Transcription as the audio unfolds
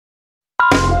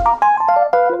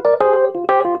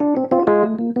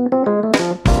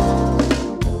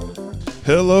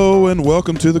Hello and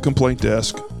welcome to the Complaint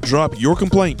Desk. Drop your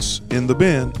complaints in the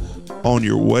bin on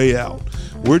your way out.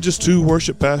 We're just two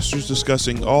worship pastors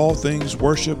discussing all things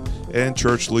worship and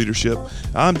church leadership.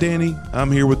 I'm Danny,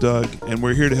 I'm here with Doug, and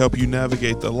we're here to help you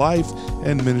navigate the life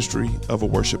and ministry of a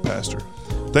worship pastor.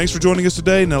 Thanks for joining us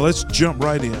today. Now let's jump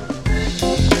right in.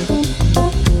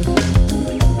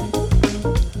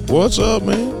 What's up,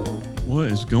 man? What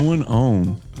is going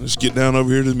on? Let's get down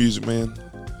over here to the music, man.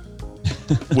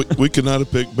 we could not have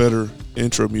picked better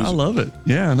intro music. I love it.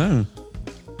 Yeah, I know.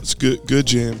 It's good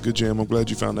jam. I'm glad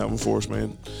you found that one for us,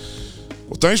 man.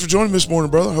 Well, thanks for joining me this morning,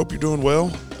 brother. I hope you're doing well.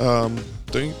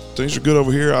 Things are good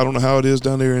over here. I don't know how it is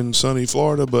down there in sunny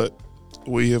Florida, but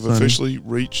we have officially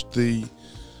reached the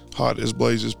hot as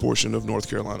blazes portion of North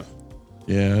Carolina.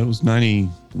 Yeah, it was 90,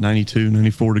 92,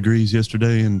 94 degrees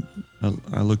yesterday, and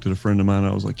I looked at a friend of mine,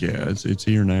 and I was like, yeah, it's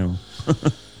here now.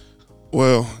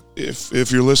 Well,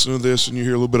 if you're listening to this and you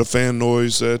hear a little bit of fan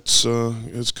noise, it's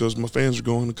because my fans are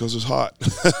going because it's hot.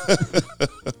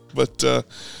 But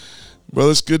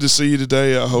brother, it's good to see you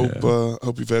today. I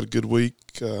hope you've had a good week.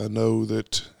 I know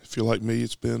that if you're like me,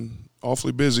 it's been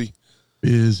awfully busy.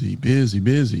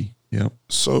 Busy. Yep.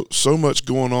 So much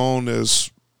going on.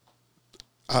 As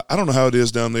I don't know how it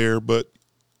is down there, but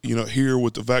you know, here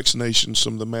with the vaccination,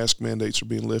 some of the mask mandates are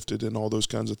being lifted and all those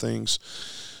kinds of things.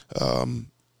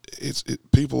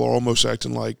 People are almost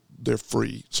acting like they're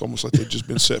free. It's almost like they've just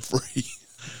been set free.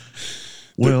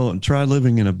 Well, try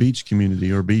living in a beach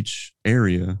community or beach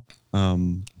area.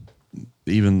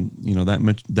 Even, you know,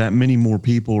 that many more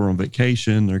people are on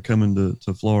vacation. They're coming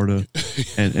to Florida.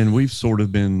 and we've sort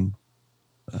of been,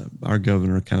 our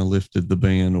governor kind of lifted the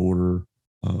ban order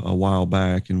a while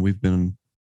back, and we've been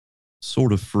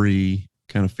sort of free,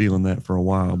 kind of feeling that for a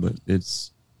while, but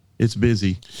it's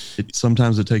busy.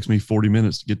 Sometimes it takes me 40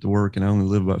 minutes to get to work, and I only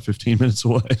live about 15 minutes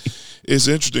away. It's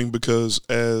interesting because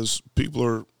as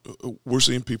we're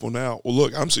seeing people now. Well,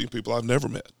 look, I'm seeing people I've never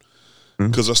met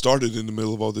because I started in the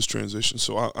middle of all this transition.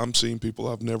 So I'm seeing people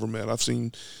I've never met. I've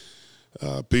seen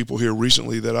people here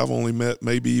recently that I've only met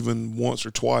maybe even once or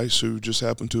twice who just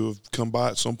happen to have come by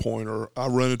at some point, or I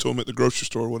run into them at the grocery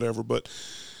store or whatever. But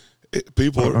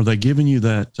people are they giving you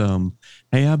that,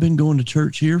 hey, I've been going to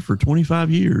church here for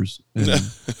 25 years and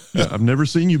I've never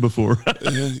seen you before.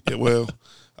 Yeah, well,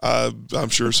 I'm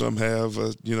sure some have,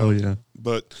 you know. Oh, yeah.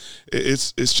 But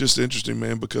it's just interesting,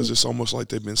 man, because it's almost like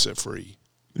they've been set free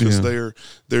because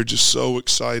they're just so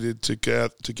excited to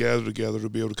gather together to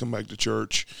be able to come back to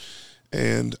church.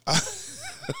 And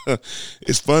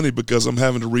it's funny because I'm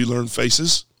having to relearn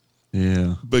faces.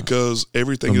 Yeah, because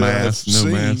everything that I've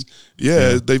seen,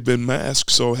 they've been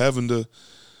masked. So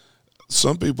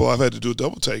some people I've had to do a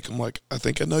double take. I'm like, I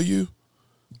think I know you,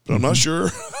 but I'm not sure.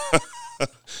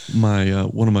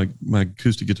 One of my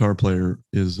acoustic guitar player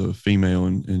is a female,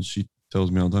 and she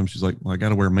tells me all the time, she's like, well, I got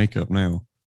to wear makeup now.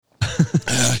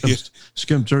 She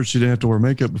came to church, she didn't have to wear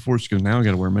makeup before. She goes, now I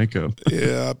got to wear makeup.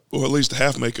 Yeah, or at least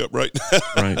half makeup, right?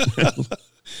 Right.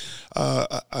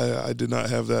 I did not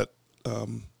have that.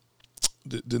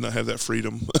 Did not have that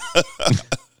freedom.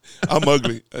 I'm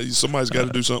ugly. Somebody's got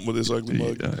to do something with this ugly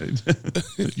mug.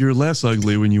 You're less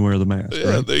ugly when you wear the mask.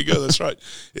 Yeah, right? There you go. That's right.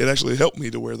 It actually helped me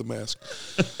to wear the mask.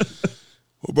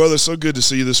 Well, brother, so good to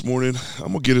see you this morning.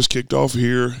 I'm going to get us kicked off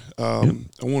here. I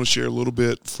want to share a little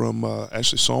bit from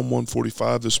actually Psalm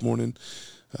 145 this morning.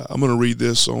 I'm going to read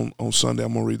this on Sunday.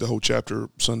 I'm going to read the whole chapter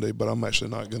Sunday, but I'm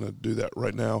actually not going to do that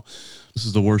right now. This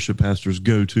is the worship pastor's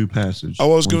go-to passage. I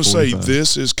was going to say,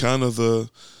 this is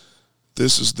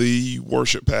the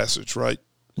worship passage, right?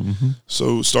 Mm-hmm.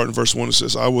 So starting in verse 1, it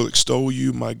says, I will extol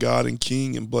you, my God and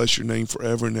King, and bless your name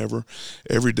forever and ever.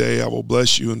 Every day I will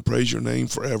bless you and praise your name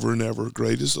forever and ever.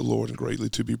 Great is the Lord and greatly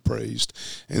to be praised,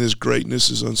 and his greatness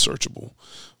is unsearchable.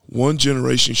 One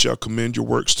generation shall commend your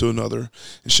works to another,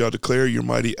 and shall declare your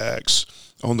mighty acts.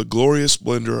 On the glorious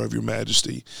splendor of your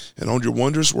majesty, and on your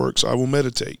wondrous works I will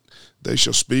meditate. They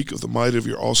shall speak of the might of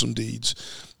your awesome deeds,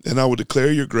 and I will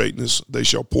declare your greatness. They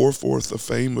shall pour forth the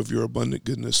fame of your abundant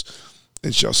goodness,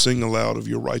 and shall sing aloud of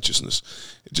your righteousness.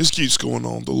 It just keeps going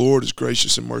on. The Lord is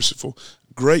gracious and merciful.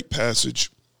 Great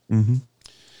passage. Mm-hmm.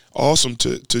 Awesome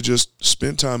to just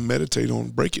spend time, meditate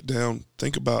on, break it down,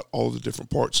 think about all the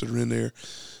different parts that are in there.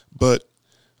 But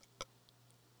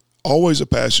always a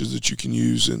passage that you can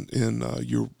use in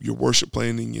your worship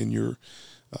planning, in your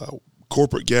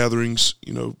corporate gatherings.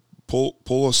 You know,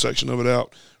 pull a section of it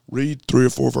out, read 3 or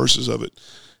 4 verses of it.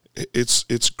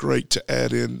 It's great to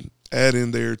add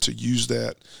in there to use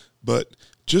that, but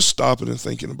just stopping and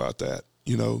thinking about that.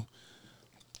 You know,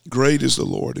 Great is the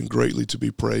Lord and greatly to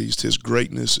be praised. His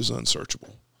greatness is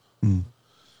unsearchable. Mm.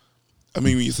 I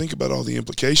mean, when you think about all the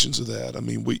implications of that, I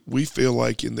mean, we feel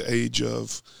like in the age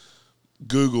of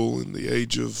Google and the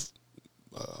age of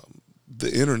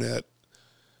the internet,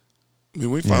 I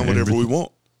mean, we find whatever we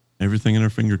want. Everything in our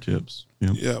fingertips.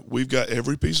 Yep. Yeah, we've got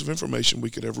every piece of information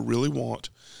we could ever really want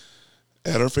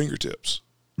at our fingertips.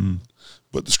 Mm.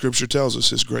 But the scripture tells us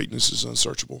his greatness is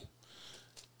unsearchable.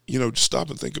 You know, just stop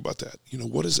and think about that. You know,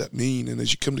 what does that mean? And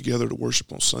as you come together to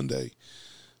worship on Sunday,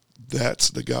 that's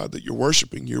the God that you're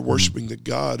worshiping. You're worshiping the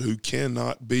God who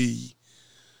cannot be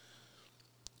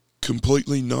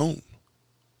completely known.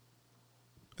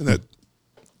 And that,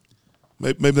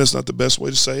 maybe that's not the best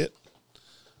way to say it,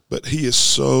 but he is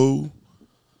so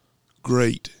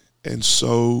great and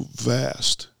so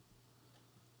vast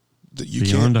that you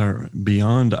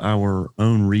beyond our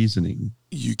own reasoning.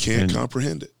 You can't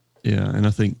comprehend it. Yeah, and I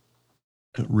think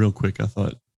real quick, I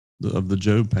thought of the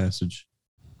Job passage.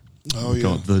 Oh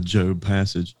yeah, the Job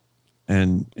passage,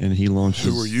 and he launches.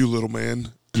 Who are you, little man?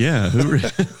 Yeah,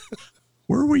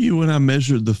 where were you when I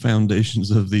measured the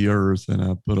foundations of the earth and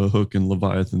I put a hook in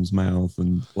Leviathan's mouth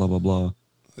and blah blah blah.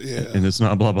 Yeah, and it's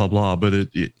not blah blah blah, but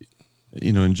it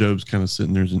you know, and Job's kind of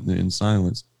sitting there in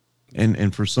silence,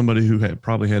 and for somebody who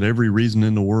probably had every reason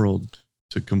in the world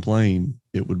to complain,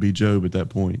 it would be Job at that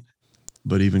point.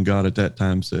 But even God at that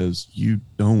time says, you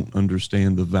don't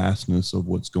understand the vastness of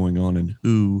what's going on and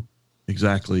who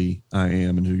exactly I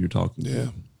am and who you're talking to. Yeah.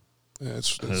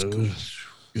 That's cool.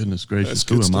 Goodness gracious.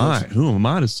 Who am I? Who am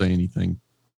I to say anything?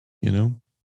 You know?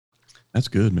 That's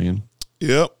good, man.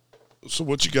 Yep. So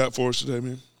what you got for us today,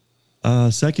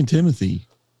 man? 2 Timothy,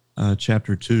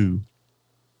 chapter 2.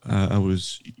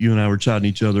 You and I were chatting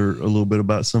each other a little bit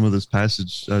about some of this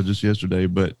passage just yesterday,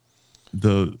 but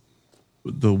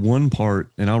the one part,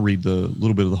 and I'll read the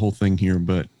little bit of the whole thing here,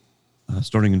 but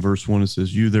starting in verse 1, it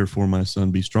says, you therefore, my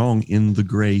son, be strong in the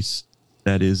grace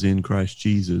that is in Christ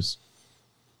Jesus.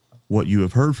 What you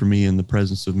have heard from me in the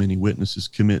presence of many witnesses,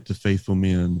 commit to faithful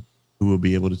men who will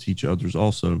be able to teach others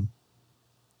also.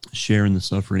 Share in the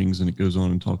sufferings, and it goes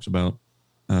on and talks about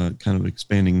kind of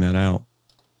expanding that out.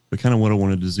 But kind of what I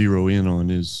wanted to zero in on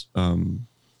is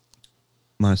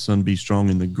my son, be strong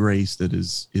in the grace that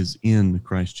is in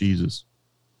Christ Jesus.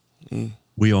 Mm.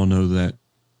 We all know that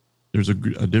there's a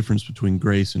difference between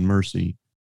grace and mercy,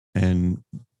 and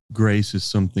grace is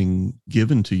something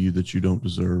given to you that you don't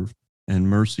deserve, and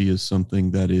mercy is something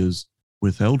that is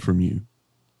withheld from you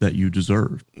that you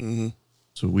deserve. Mm-hmm.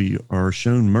 So we are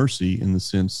shown mercy in the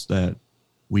sense that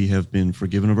we have been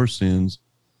forgiven of our sins,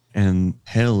 and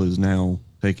hell is now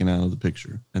taken out of the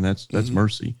picture, and that's mm-hmm.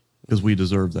 mercy, because we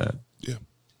deserve that. Yeah.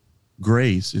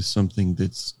 Grace is something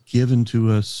that's given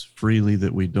to us freely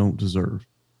that we don't deserve.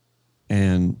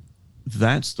 And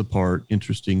that's the part,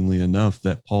 interestingly enough,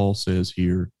 that Paul says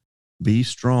here, be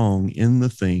strong in the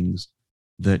things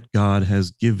that God has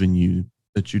given you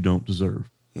that you don't deserve.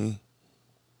 Mm.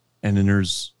 And then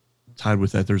there's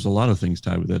a lot of things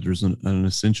tied with that. There's an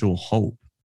essential hope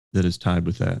that is tied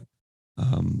with that.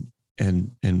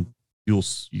 And you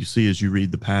see as you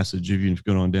read the passage, even if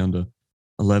you go on down to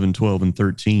 11, 12, and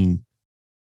 13,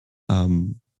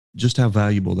 just how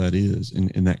valuable that is,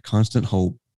 and that constant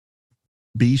hope.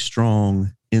 Be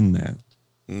strong in that,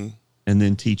 and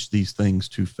then teach these things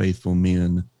to faithful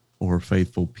men or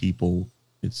faithful people.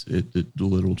 The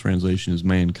literal translation is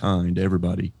mankind,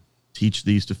 everybody. Teach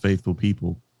these to faithful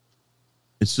people.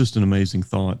 It's just an amazing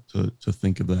thought to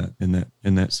think of that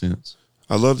in that sense.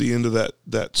 I love the end of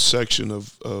that section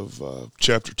of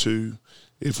chapter 2.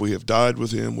 If we have died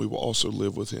with him, we will also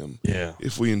live with him. Yeah.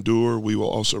 If we endure, we will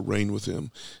also reign with him.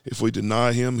 If we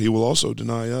deny him, he will also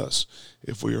deny us.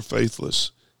 If we are faithless,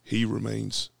 he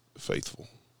remains faithful.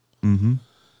 Mm-hmm.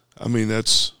 I mean,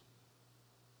 that's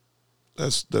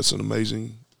an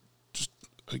amazing,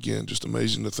 just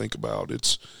amazing to think about.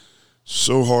 It's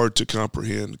so hard to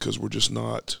comprehend because we're just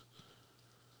not,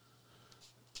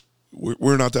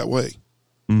 we're not that way.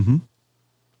 Mm-hmm.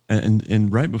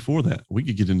 And right before that, we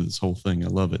could get into this whole thing. I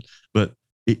love it. But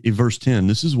in verse 10,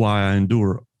 this is why I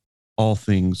endure all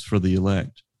things for the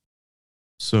elect,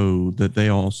 so that they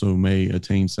also may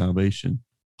attain salvation.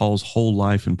 Paul's whole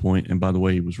life and point, and by the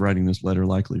way, he was writing this letter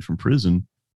likely from prison,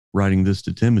 writing this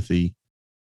to Timothy.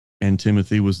 And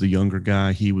Timothy was the younger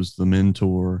guy. He was the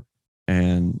mentor.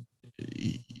 And,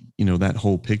 you know, that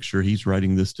whole picture, he's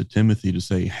writing this to Timothy to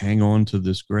say, hang on to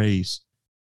this grace.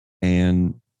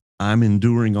 And I'm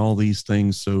enduring all these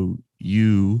things so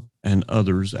you and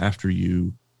others after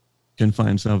you can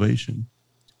find salvation.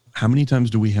 How many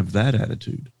times do we have that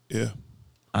attitude? Yeah.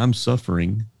 I'm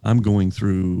suffering. I'm going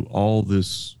through all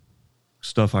this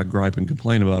stuff I gripe and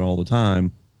complain about all the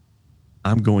time.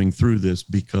 I'm going through this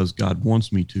because God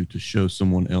wants me to show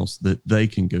someone else that they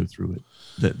can go through it,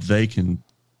 that they can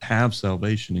have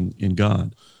salvation in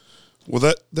God.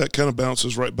 Well, that kind of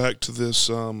bounces right back to this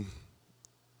Psalm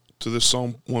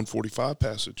 145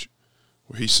 passage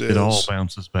where he says, it all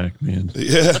bounces back, man.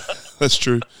 Yeah, that's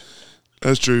true.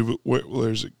 That's true. But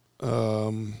where's it?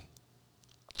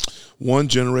 One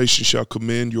generation shall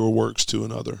commend your works to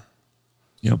another.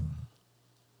 Yep.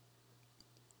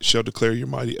 Shall declare your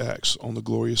mighty acts on the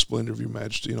glorious splendor of your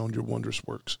majesty and on your wondrous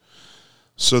works.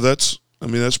 So that's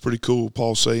pretty cool.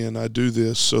 Paul saying, I do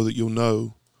this so that you'll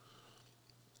know.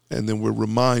 And then we're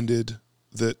reminded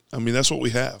that, that's what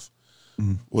we have.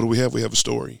 Mm-hmm. What do we have? We have a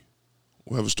story.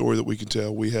 We have a story that we can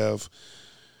tell. We have,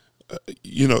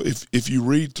 if you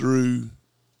read through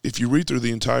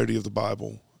the entirety of the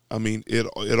Bible,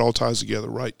 it all ties together,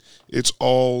 right? It's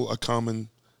all a common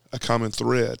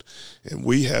thread, and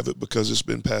we have it because it's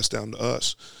been passed down to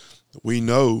us. We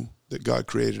know that God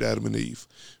created Adam and Eve.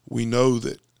 We know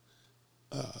that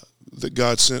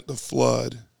God sent the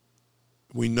flood.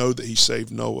 We know that He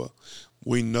saved Noah.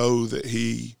 We know that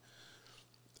He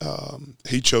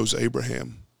chose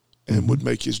Abraham and would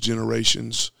make his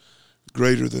generations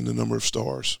greater than the number of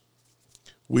stars.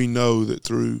 We know that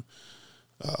through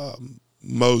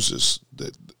Moses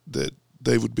that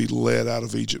they would be led out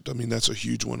of Egypt. That's a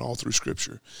huge one all through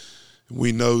Scripture.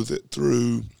 We know that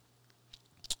through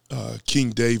King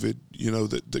David,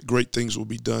 that great things will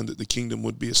be done, that the kingdom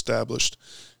would be established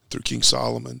through King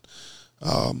Solomon.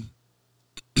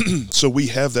 So we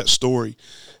have that story,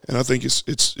 and I think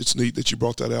it's neat that you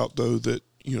brought that out, though, that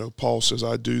Paul says,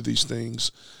 I do these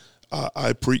things,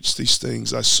 I preach these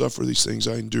things, I suffer these things,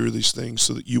 I endure these things,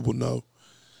 so that you will know,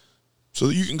 so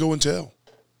that you can go and tell.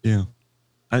 Yeah,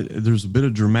 there's a bit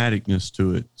of dramaticness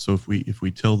to it. So if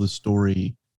we tell the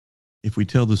story,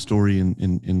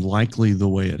 in likely the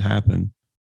way it happened,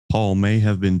 Paul may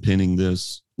have been penning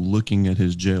this looking at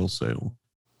his jail cell,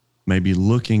 maybe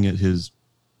looking at his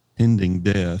pending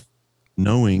death,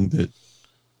 knowing that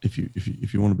if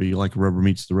you want to be like rubber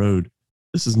meets the road,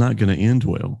 this is not going to end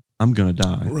well. I'm going to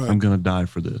die. Right. I'm going to die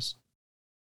for this.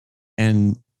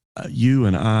 And you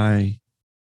and I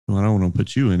don't want to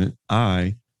put you in it.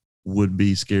 I would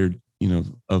be scared,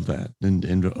 of that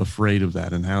and afraid of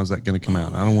that. And how's that going to come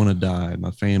out? I don't want to die.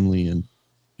 My family and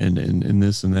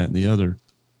this and that and the other.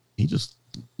 He just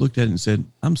looked at it and said,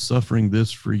 I'm suffering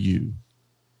this for you.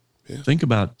 Yeah. Think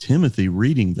about Timothy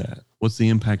reading that. What's the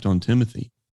impact on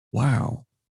Timothy? Wow.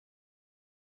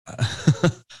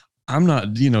 I'm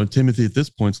not, Timothy at this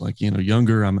point's like,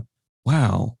 younger.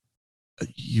 Wow,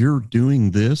 you're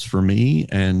doing this for me.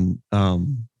 And,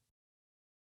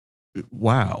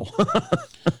 wow.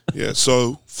 Yeah.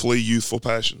 So flee youthful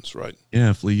passions, right?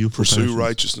 Yeah. Flee youthful passions. Pursue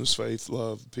righteousness, faith,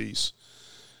 love, peace.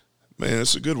 Man,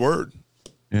 that's a good word.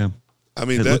 Yeah.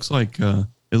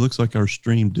 It looks like our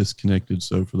stream disconnected.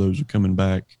 So for those who are coming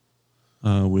back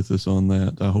with us on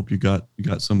that, I hope you got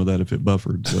some of that if it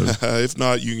buffered. So. If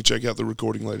not, you can check out the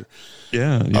recording later.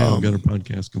 Yeah, we've got our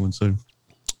podcast going soon.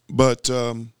 But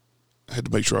I had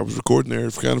to make sure I was recording there.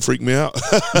 It kind of freaked me out.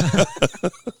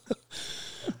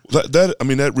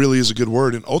 That really is a good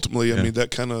word, and ultimately,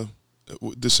 that kind of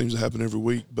this seems to happen every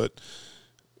week, but.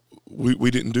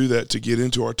 We didn't do that to get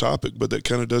into our topic, but that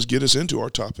kind of does get us into our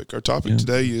topic. Our topic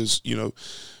today is,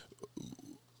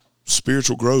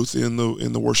 spiritual growth in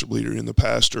the worship leader, in the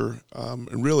pastor.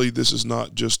 And really, this is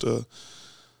not just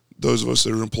those of us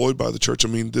that are employed by the church.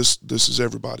 This is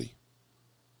everybody.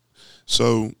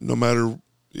 So no matter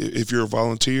if you're a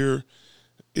volunteer,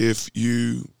 if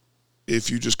you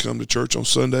just come to church on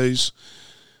Sundays,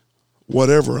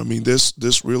 whatever.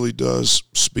 This really does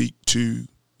speak to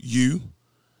you.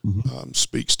 Mm-hmm.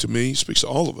 Speaks to me, speaks to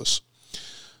all of us.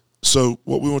 So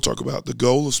what we want to talk about, the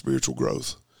goal of spiritual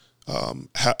growth.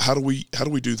 How do we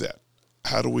do that?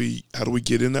 How do we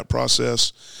get in that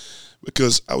process?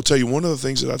 Because I will tell you, one of the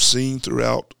things that I've seen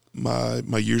throughout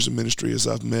my years of ministry is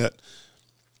I've met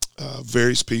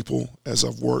various people, as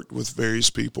I've worked with various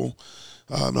people.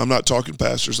 I'm not talking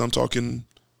pastors. I'm talking,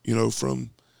 from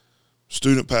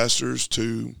student pastors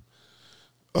to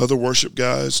other worship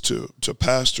guys to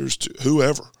pastors to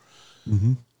whoever.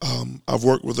 Mm-hmm. I've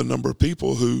worked with a number of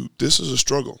people who this is a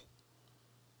struggle,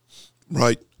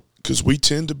 right? Because we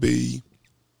tend to be,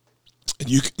 and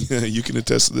you can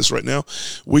attest to this right now,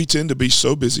 we tend to be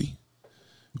so busy.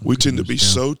 We tend to be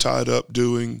so tied up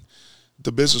doing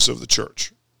the business of the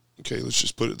church. Okay, let's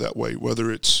just put it that way. Whether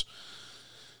it's,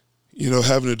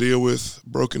 having to deal with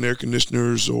broken air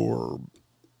conditioners or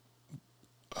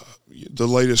the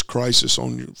latest crisis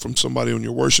from somebody on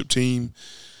your worship team,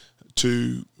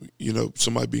 to,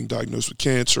 somebody being diagnosed with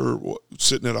cancer,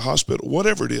 sitting at a hospital,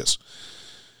 whatever it is.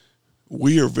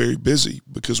 We are very busy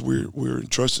because we're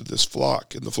entrusted this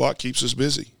flock, and the flock keeps us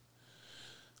busy.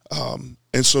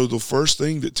 And so the first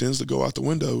thing that tends to go out the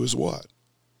window is what?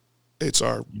 It's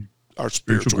our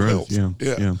spiritual growth. health.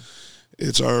 Yeah.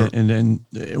 It's our, and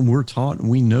we're taught, and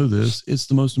we know this. It's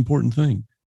the most important thing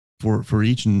for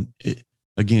each. And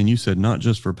again, you said not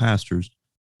just for pastors.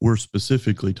 We're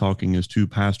specifically talking as two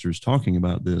pastors talking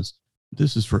about this.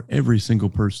 This is for every single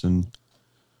person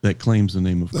that claims the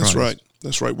name of Christ. That's right.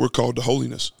 That's right. We're called to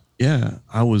holiness. Yeah.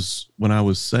 When I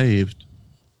was saved,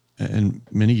 and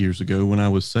many years ago, when I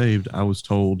was saved, I was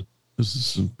told, this is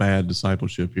some bad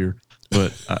discipleship here,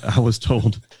 but I was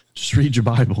told, just read your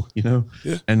Bible, Yeah.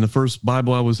 And the first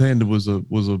Bible I was handed was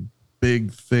a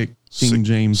big, thick King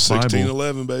James Bible.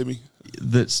 1611, baby.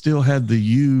 That still had the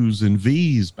U's and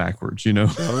V's backwards, Oh,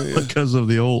 yeah. because of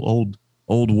the old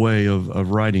way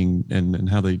of writing and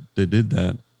how they did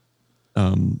that.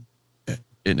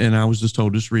 And I was just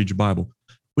told, just read your Bible,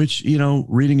 which,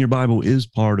 reading your Bible is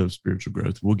part of spiritual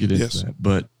growth. We'll get into that,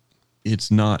 but it's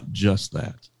not just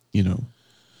that,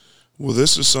 Well,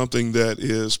 this is something that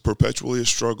is perpetually a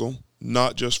struggle,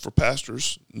 not just for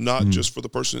pastors, not just for the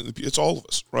person. It's all of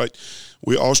us, right?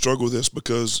 We all struggle with this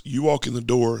because you walk in the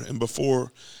door, and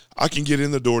before I can get in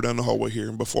the door down the hallway here,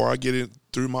 and before I get in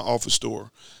through my office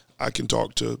door, I can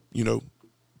talk to,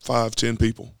 5, 10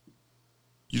 people.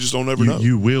 You just don't ever know.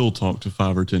 You will talk to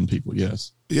 5 or 10 people,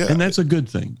 yes. Yeah. And that's a good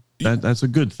thing. That's a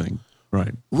good thing.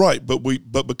 Right. Right.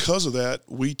 But because of that,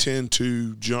 we tend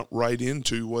to jump right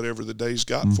into whatever the day's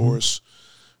got for us.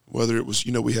 Whether it was,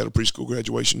 we had a preschool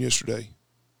graduation yesterday.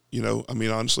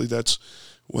 Honestly, that's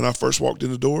when I first walked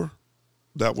in the door,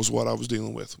 that was what I was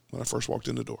dealing with when I first walked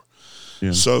in the door.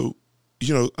 Yeah. So,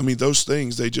 those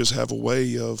things, they just have a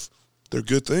way of, they're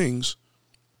good things,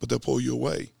 but they'll pull you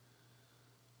away.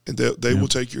 And they will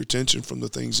take your attention from the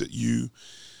things that you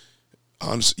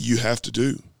have to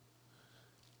do.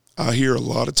 I hear a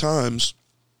lot of times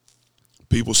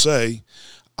people say,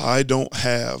 I don't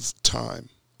have time.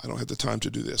 I don't have the time to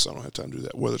do this. I don't have time to do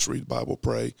that, whether it's read the Bible,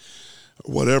 pray,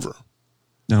 or whatever.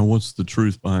 Now, what's the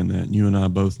truth behind that? You and I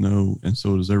both know, and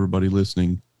so does everybody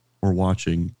listening or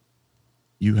watching.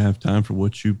 You have time for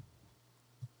what you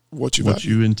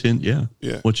intend. Yeah.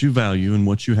 What you value and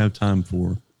what you have time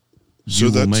for.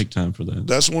 You will make time for that.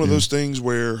 That's one of those things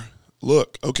where,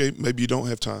 look, okay, maybe you don't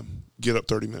have time. Get up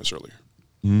 30 minutes earlier.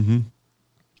 Mm-hmm.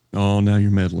 Oh, now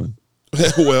you're meddling.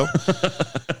 Well,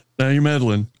 now you're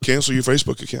meddling. Cancel your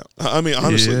Facebook account.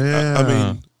 Honestly,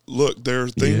 look, there are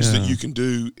things that you can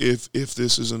do if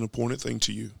this is an important thing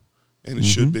to you, and it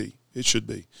should be. It should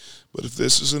be. But if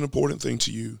this is an important thing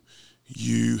to you,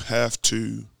 you have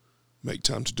to make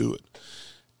time to do it.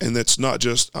 And that's not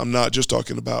just, I'm not just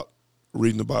talking about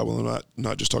reading the Bible. I'm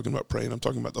not just talking about praying. I'm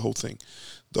talking about the whole thing,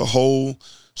 the whole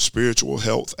spiritual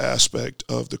health aspect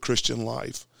of the Christian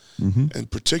life, and in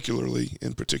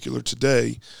particular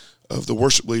today, of the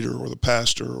worship leader or the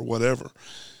pastor or whatever.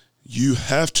 You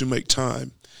have to make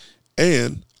time.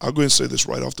 And I'll go ahead and say this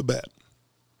right off the bat.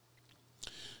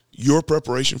 Your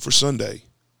preparation for Sunday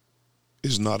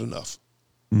is not enough.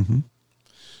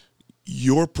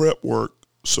 Your prep work,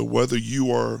 so whether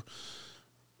you're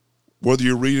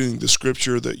reading the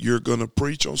scripture that you're going to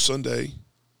preach on Sunday,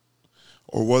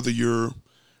 or whether you're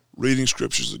reading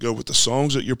scriptures that go with the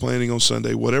songs that you're planning on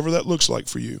Sunday, whatever that looks like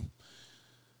for you,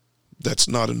 that's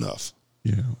not enough.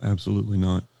 Yeah, absolutely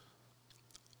not.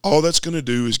 All that's going to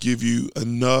do is give you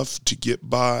enough to get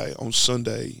by on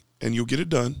Sunday, and you'll get it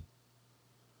done,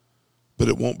 but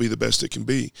it won't be the best it can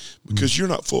be because you're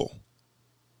not full.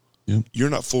 Yep. You're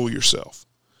not full yourself.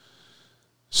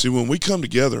 See, when we come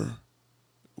together,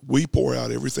 we pour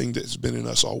out everything that's been in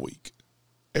us all week.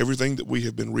 Everything that we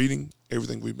have been reading,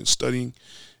 everything we've been studying,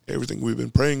 everything we've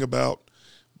been praying about,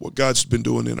 what God's been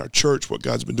doing in our church, what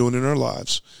God's been doing in our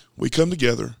lives. We come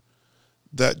together,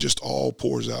 that just all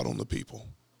pours out on the people,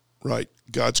 right?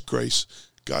 God's grace,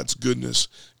 God's goodness,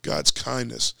 God's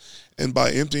kindness. And by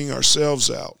emptying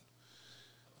ourselves out,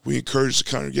 we encourage the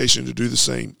congregation to do the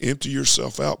same. Empty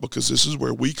yourself out, because this is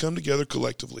where we come together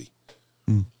collectively.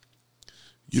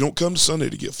 You don't come to Sunday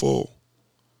to get full.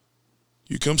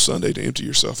 You come Sunday to empty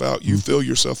yourself out. You fill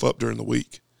yourself up during the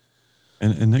week.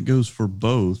 And that goes for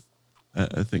both.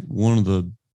 I think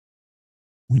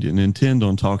we didn't intend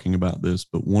on talking about this,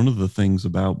 but one of the things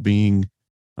about we're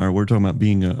talking about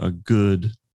being a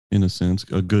good, in a sense,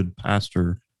 a good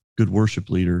pastor, good worship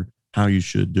leader, how you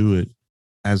should do it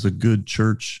as a good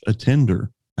church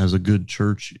attender, as a good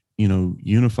church,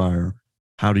 unifier.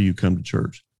 How do you come to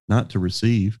church? Not to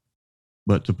receive,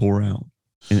 but to pour out.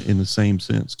 in the same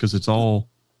sense, because it's all,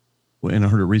 and I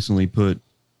heard it recently put,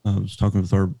 I was talking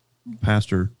with our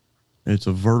pastor, it's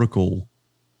a vertical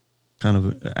kind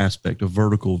of aspect, a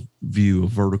vertical view, a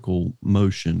vertical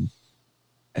motion.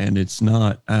 And it's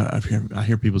not, I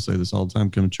hear people say this all the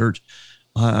time, come to church,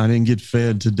 I didn't get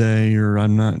fed today, or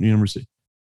I'm not,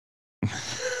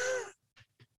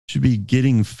 should be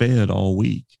getting fed all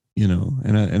week,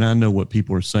 and I know what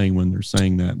people are saying when they're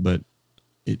saying that, but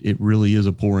it really is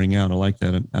a pouring out. I like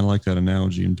that. I like that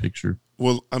analogy and picture.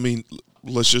 Well, I mean,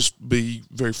 let's just be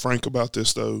very frank about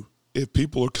this, though. If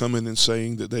people are coming and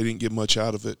saying that they didn't get much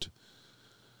out of it,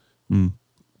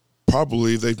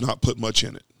 probably they've not put much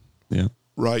in it. Yeah.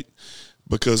 Right?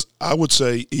 Because I would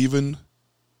say even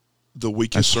the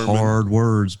weakest That's sermon. Hard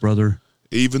words, brother.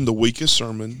 Even the weakest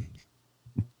sermon,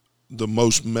 the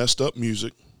most messed up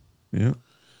music. Yeah.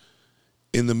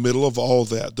 In the middle of all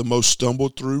that, the most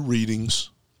stumbled through readings,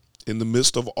 in the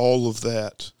midst of all of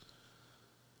that,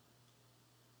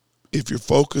 if your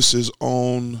focus is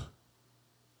on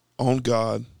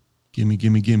God,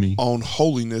 gimme, on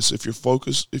holiness, if your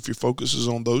focus is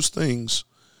on those things,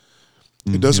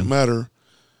 it doesn't matter.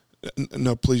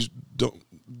 No, please don't.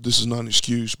 This is not an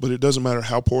excuse, but it doesn't matter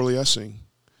how poorly I sing.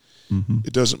 Mm-hmm.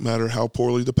 It doesn't matter how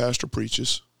poorly the pastor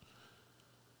preaches.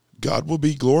 God will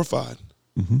be glorified.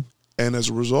 Mm-hmm. And as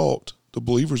a result, the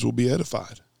believers will be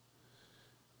edified.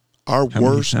 How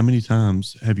many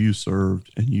times have you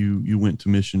served and you went to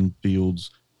mission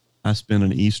fields? I spent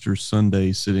an Easter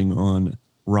Sunday sitting on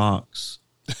rocks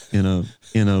in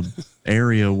a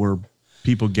area where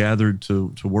people gathered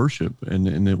to worship,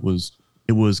 and it was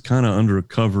kind of under a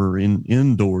cover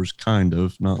indoors, kind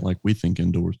of, not like we think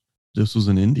indoors. This was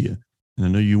in India. And I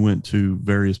know you went to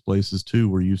various places too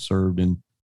where you served, and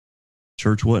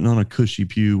church wasn't on a cushy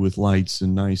pew with lights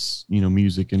and nice,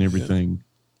 music and everything. Yeah.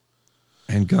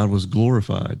 And God was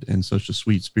glorified, and such a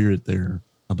sweet spirit there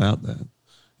about that.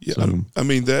 Yeah, so, I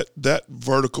mean that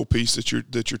vertical piece that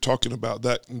you're talking about,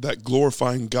 that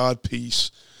glorifying God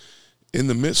piece, in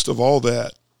the midst of all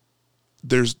that,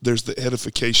 there's the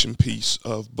edification piece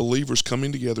of believers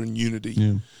coming together in unity.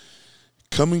 Yeah.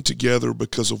 Coming together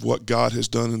because of what God has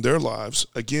done in their lives.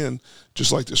 Again,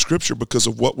 just like the scripture, because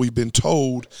of what we've been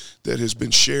told that has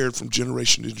been shared from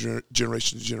generation to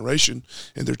generation,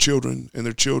 and their children, and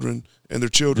their children, and their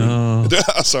children. Oh.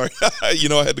 Sorry, I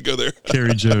had to go there.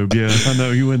 Carrie Job, yeah, I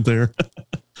know you went there.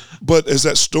 But as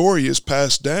that story is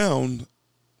passed down,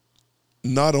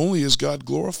 not only is God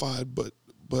glorified, but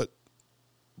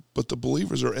the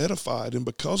believers are edified, and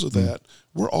because of that,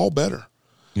 we're all better.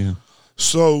 Yeah.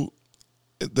 So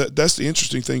that's the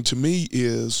interesting thing to me,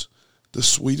 is the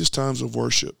sweetest times of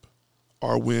worship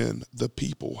are when the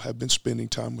people have been spending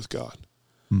time with God.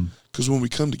 Because when we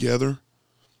come together,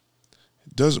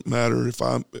 it doesn't matter if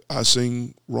I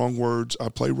sing wrong words, I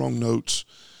play wrong notes.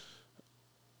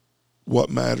 What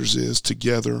matters is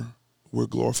together we're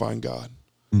glorifying God.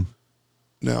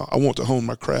 Now, I want to hone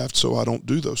my craft so I don't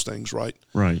do those things, right?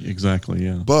 Right, exactly,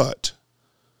 yeah. But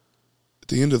at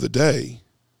the end of the day,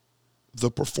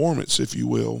 the performance, if you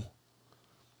will,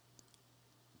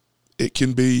 it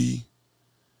can be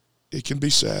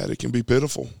sad, it can be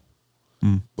pitiful.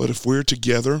 But if we're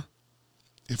together,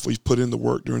 if we've put in the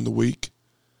work during the week,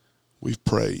 we've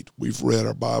prayed, we've read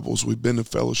our Bibles, we've been in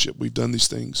fellowship, we've done these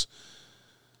things,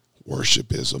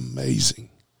 worship is amazing.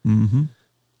 Mm-hmm.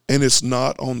 And it's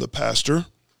not on the pastor,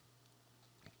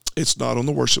 it's not on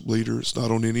the worship leader, it's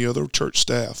not on any other church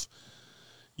staff.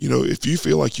 If you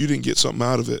feel like you didn't get something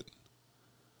out of it,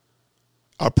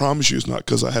 I promise you it's not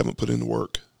because I haven't put in the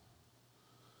work.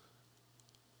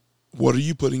 What are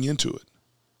you putting into it?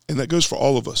 And that goes for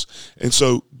all of us. And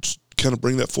so, just kind of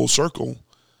bring that full circle,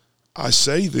 I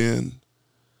say then,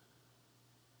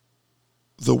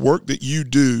 the work that you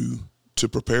do to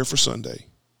prepare for Sunday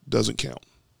doesn't count.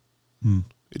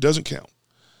 It doesn't count.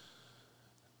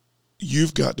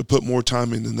 You've got to put more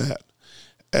time in than that.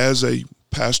 As a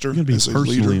pastor, you're going to be as a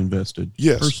personally leader, invested.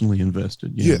 Yes. Personally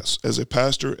invested. Yeah. Yes. As a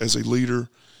pastor, as a leader,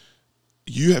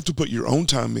 you have to put your own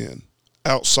time in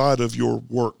outside of your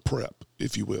work prep,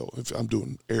 if you will. If I'm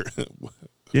doing air.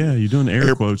 Yeah, you're doing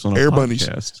air quotes on a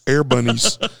podcast. Air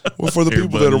bunnies. Well, for the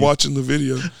people that are watching the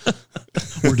video.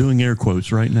 We're doing air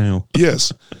quotes right now.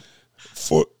 Yes.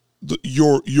 For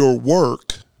your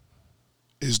work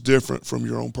is different from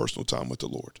your own personal time with the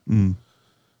Lord.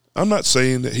 I'm not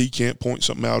saying that he can't point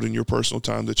something out in your personal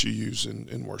time that you use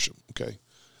in worship, okay?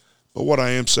 But what I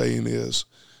am saying is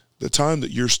the time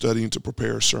that you're studying to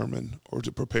prepare a sermon or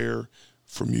to prepare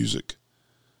for music,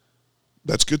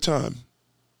 that's good time,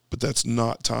 but that's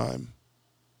not time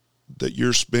that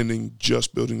you're spending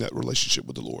just building that relationship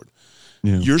with the Lord.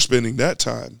 Yeah. You're spending that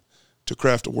time to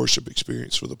craft a worship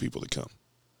experience for the people that come.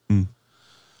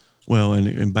 Well,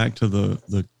 and back to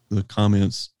the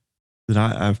comments that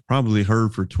I've probably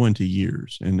heard for 20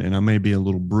 years, and I may be a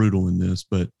little brutal in this,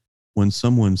 but when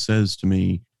someone says to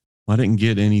me, well, I didn't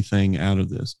get anything out of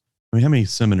this. I mean, how many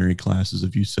seminary classes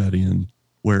have you sat in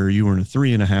where you were in a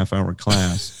 3.5 hour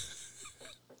class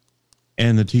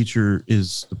and the teacher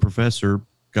is the professor,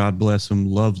 God bless him,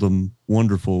 love them,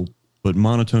 wonderful, but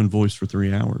monotone voice for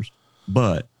 3 hours.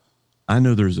 But I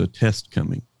know there's a test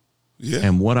coming. Yeah.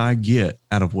 And what I get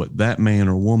out of what that man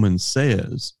or woman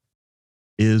says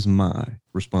is my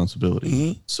responsibility.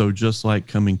 Mm-hmm. So just like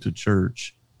coming to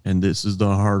church, and this is the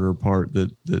harder part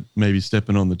that maybe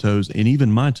stepping on the toes and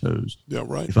even my toes. Yeah,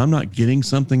 right. If I'm not getting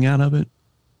something out of it,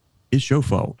 it's your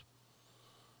fault.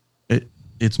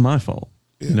 It's my fault,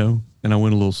 you know. And I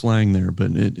went a little slang there,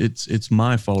 but it's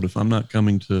my fault if I'm not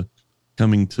coming to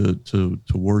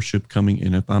worship,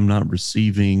 and if I'm not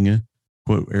receiving,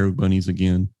 quote Air Bunnies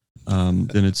again,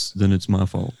 then it's my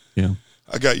fault. Yeah.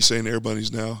 I got you saying Air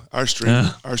Bunnies now. Our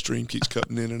stream keeps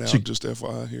cutting in and out. Just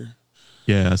FYI here.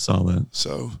 Yeah, I saw that.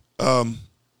 So, all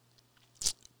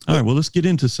right. Well, let's get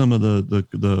into some of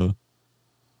the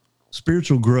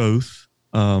spiritual growth.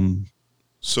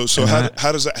 So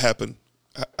how does that happen?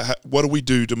 What do we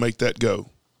do to make that go?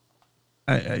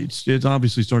 It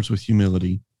obviously starts with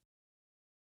humility.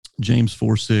 James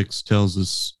 4:6 tells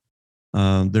us,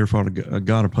 therefore,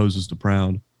 God opposes the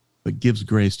proud, but gives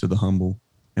grace to the humble.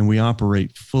 And we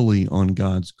operate fully on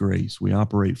God's grace. We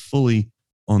operate fully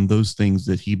on those things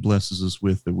that he blesses us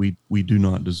with that we do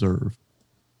not deserve.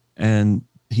 And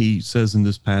he says in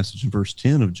this passage in verse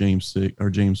 10 of James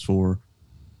 4,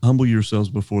 humble yourselves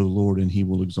before the Lord and he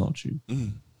will exalt you.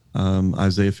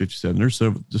 Isaiah 57. There's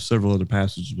several other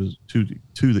passages,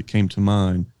 two that came to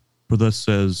mind. For thus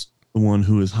says the one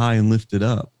who is high and lifted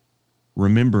up,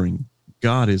 remembering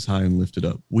God is high and lifted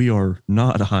up. We are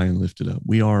not high and lifted up.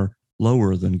 We are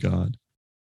lower than God,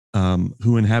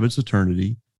 who inhabits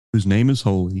eternity, whose name is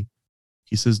holy.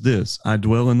 He says this, I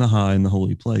dwell in the high and the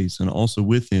holy place, and also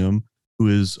with him who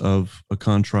is of a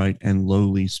contrite and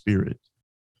lowly spirit.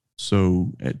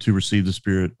 So to receive the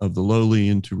spirit of the lowly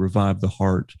and to revive the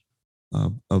heart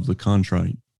of the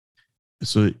contrite.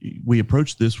 So we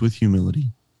approach this with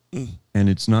humility. And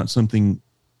it's not something,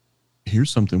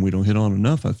 here's something we don't hit on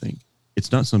enough, I think.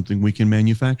 It's not something we can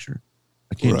manufacture.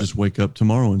 I can't just wake up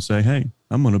tomorrow and say, hey,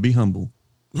 I'm going to be humble.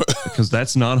 Because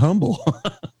that's not humble.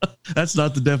 That's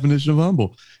not the definition of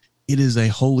humble. It is a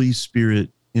Holy Spirit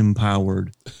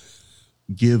empowered,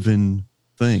 given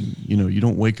thing. You know, you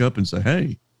don't wake up and say,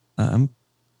 hey, I'm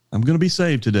going to be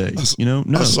saved today. No.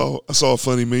 I saw a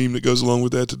funny meme that goes along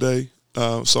with that today.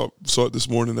 Saw it this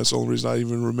morning. That's the only reason I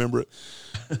even remember it.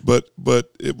 But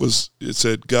it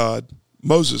said, God,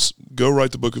 Moses, go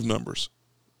write the book of Numbers.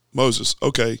 Moses,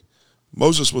 okay.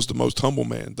 Moses was the most humble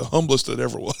man, the humblest that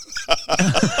ever was.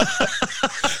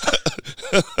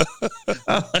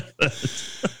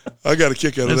 I got a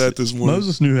kick out of that this morning.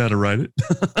 Moses knew how to write it.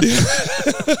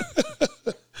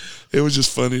 It was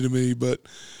just funny to me, but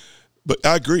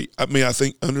I agree. I mean, I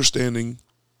think understanding,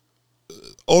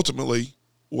 ultimately,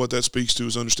 what that speaks to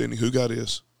is understanding who God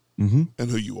is and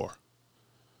who you are.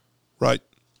 Right?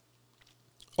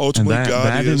 Ultimately, and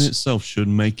that in itself should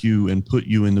make you and put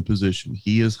you in the position.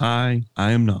 He is high,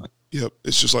 I am not. Yep.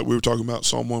 It's just like we were talking about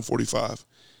Psalm 145.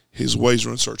 His ways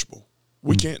are unsearchable.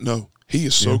 We can't know. He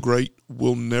is so great,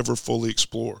 we'll never fully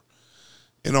explore.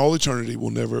 In all eternity,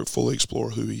 we'll never fully explore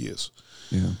who he is.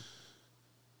 Yeah.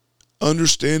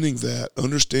 Understanding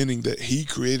that he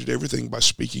created everything by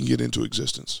speaking it into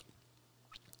existence.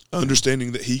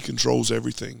 Understanding that he controls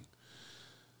everything.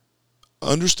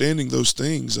 Understanding those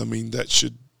things, I mean, that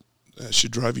should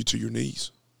drive you to your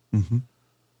knees. Mm-hmm.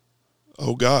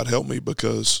 Oh God, help me,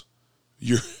 because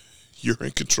you're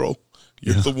in control.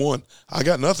 You're the one. I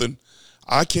got nothing.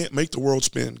 I can't make the world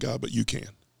spin, God, but you can.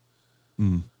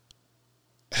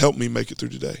 Help me make it through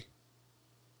today.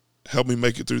 Help me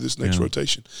make it through this next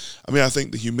rotation. I mean, I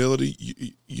think the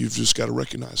humility, you've just got to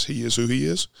recognize he is who he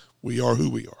is. We are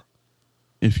who we are.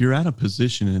 If you're at a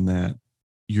position in that,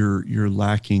 you're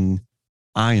lacking.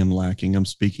 I am lacking. I'm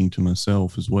speaking to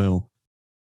myself as well.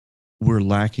 We're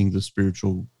lacking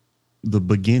the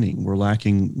beginning. We're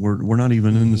lacking. We're not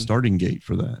even in the starting gate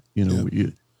for that. You know,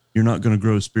 you're not going to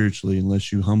grow spiritually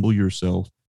unless you humble yourself.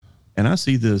 And I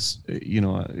see this,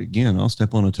 again, I'll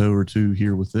step on a toe or two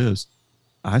here with this.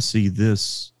 I see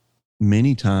this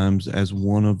many times as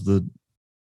one of the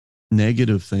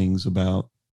negative things about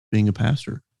being a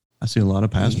pastor. I see a lot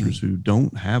of pastors who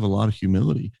don't have a lot of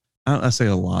humility. I say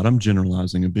a lot, I'm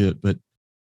generalizing a bit, but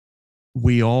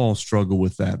we all struggle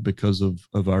with that because of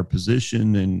our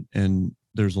position, and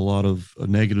there's a lot of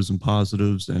negatives and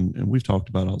positives, and we've talked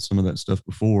about some of that stuff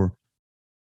before.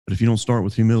 But if you don't start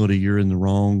with humility, you're in the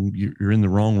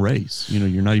wrong race.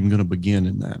 You're not even going to begin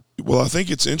in that. Well, I think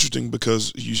it's interesting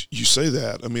because you say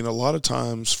that. I mean, a lot of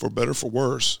times, for better for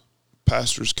worse,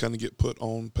 pastors kind of get put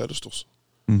on pedestals.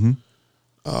 Mm-hmm.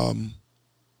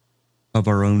 Of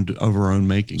our own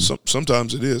making.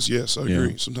 Sometimes it is. Yes, I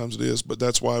agree. Yeah. Sometimes it is, but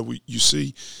that's why you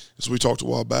see, as we talked a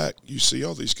while back, you see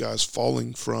all these guys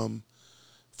falling from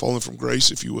grace,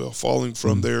 if you will, falling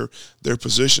from their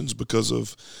positions because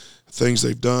of things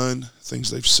they've done,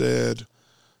 things they've said,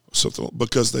 something,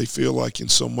 because they feel like in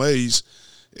some ways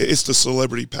it's the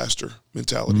celebrity pastor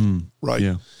mentality, right?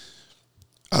 Yeah.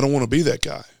 I don't want to be that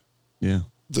guy. Yeah.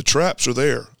 The traps are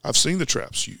there. I've seen the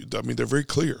traps. They're very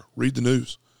clear. Read the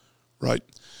news, right?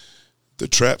 The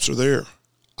traps are there.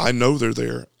 I know they're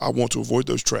there. I want to avoid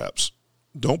those traps.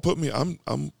 Don't put me. I'm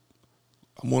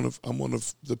one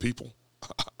of the people.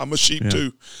 I'm a sheep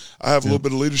too. I have a little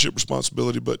bit of leadership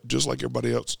responsibility, but just like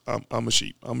everybody else, I'm a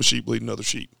sheep. I'm a sheep leading other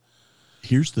sheep.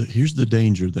 Here's the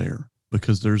danger there,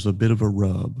 because there's a bit of a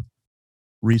rub.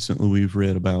 Recently, we've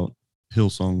read about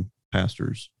Hillsong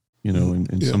pastors,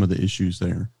 and some of the issues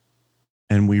there.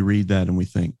 And we read that and we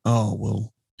think, oh,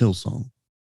 well, Hillsong.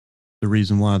 The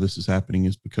reason why this is happening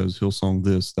is because Hillsong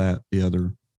this, that, the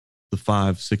other, the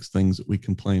 5-6 things that we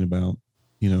complain about,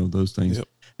 those things. Yep.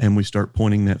 And we start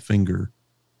pointing that finger.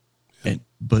 And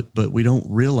but we don't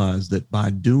realize that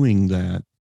by doing that,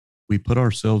 we put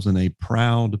ourselves in a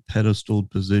proud,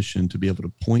 pedestaled position to be able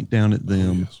to point down at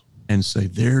them and say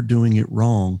they're doing it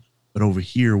wrong, but over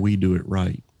here we do it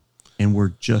right. And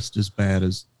we're just as bad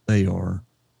as they are,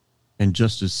 and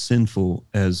just as sinful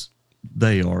as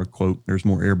they are. Quote, there's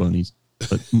more air bunnies,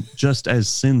 but just as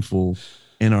sinful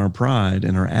in our pride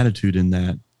and our attitude in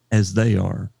that as they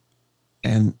are.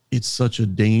 And it's such a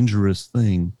dangerous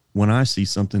thing when I see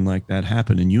something like that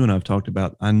happen. And you and I've talked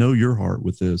about, I know your heart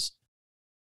with this,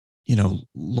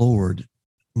 Lord,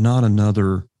 not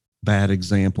another bad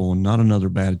example and not another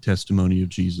bad testimony of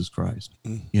Jesus Christ,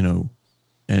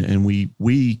 and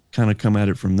we kind of come at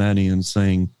it from that end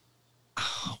saying,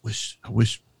 I wish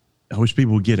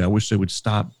people would get it. I wish they would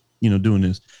stop, doing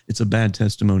this. It's a bad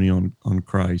testimony on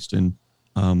Christ, and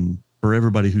for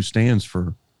everybody who stands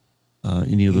for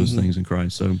any of those things in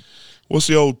Christ. So, what's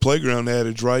the old playground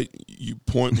adage, right? You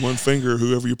point one finger,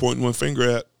 whoever you're pointing one finger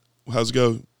at, how's it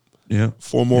go? Yeah.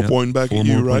 4 more pointing back at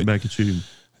you, right? Back at you.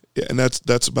 Yeah, and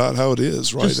that's about how it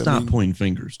is, right? Just stop pointing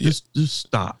fingers. Just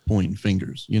stop pointing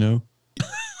fingers,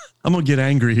 I'm going to get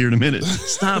angry here in a minute.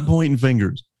 Stop pointing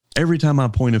fingers. Every time I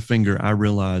point a finger, I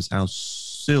realize how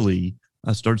silly,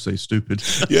 I start to say stupid.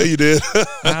 Yeah, you did.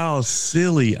 How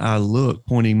silly I look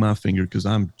pointing my finger, because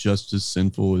I'm just as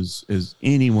sinful as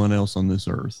anyone else on this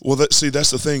earth. Well, that's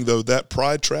the thing, though. That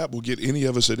pride trap will get any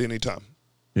of us at any time.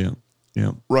 Yeah,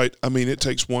 yeah. Right. I mean, it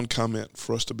takes one comment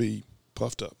for us to be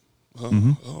puffed up.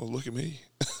 Oh, look at me.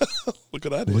 Look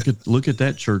what I did. Look at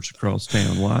that church across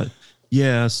town. Why?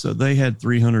 Yeah, so they had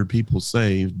 300 people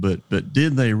saved, but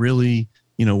did they really,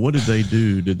 what did they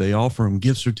do? Did they offer them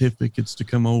gift certificates to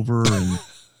come over? And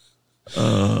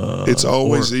it's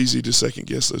always easy to second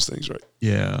guess those things, right?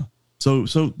 Yeah. So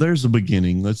there's the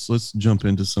beginning. Let's jump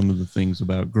into some of the things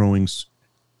about growing.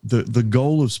 The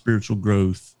goal of spiritual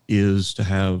growth is to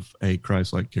have a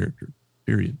Christ-like character,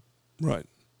 period. Right.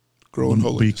 Grow in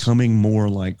holiness. Becoming more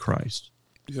like Christ.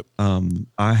 Yep.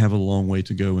 I have a long way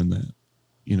to go in that,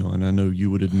 and I know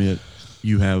you would admit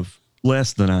you have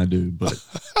less than I do, but,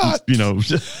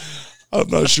 I'm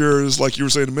not sure. It's like you were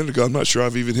saying a minute ago, I'm not sure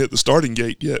I've even hit the starting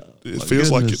gate yet. It feels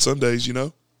like it some days,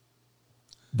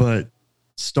 But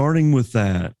starting with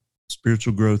that,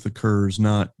 spiritual growth occurs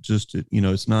not just,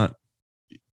 it's not,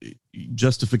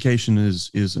 justification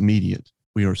is immediate.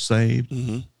 We are saved.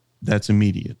 Mm-hmm. That's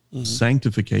immediate. Mm-hmm.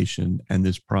 Sanctification and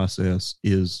this process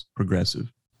is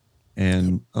progressive.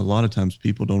 And a lot of times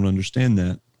people don't understand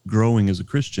that. Growing as a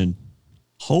Christian,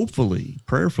 hopefully,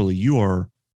 prayerfully, you are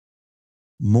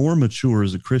more mature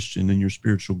as a Christian in your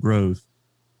spiritual growth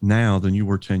now than you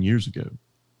were 10 years ago.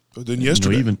 But then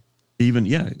yesterday. Even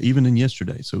in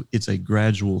yesterday. So it's a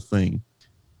gradual thing.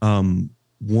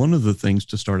 One of the things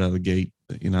to start out of the gate,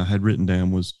 I had written down,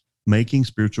 was making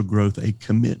spiritual growth a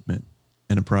commitment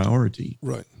and a priority.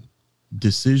 Right.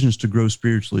 Decisions to grow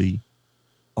spiritually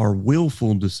are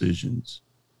willful decisions,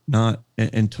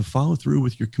 and to follow through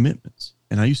with your commitments.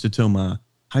 And I used to tell my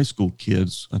high school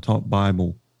kids, I taught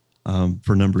Bible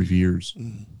for a number of years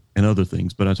and other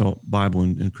things, but I taught Bible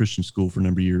in Christian school for a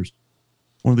number of years.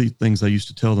 One of the things I used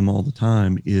to tell them all the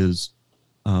time is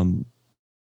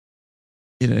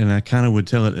And I kind of would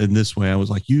tell it in this way. I was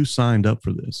like, you signed up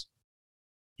for this.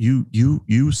 You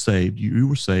were saved.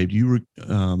 You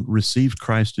received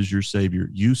Christ as your Savior.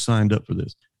 You signed up for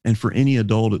this. And for any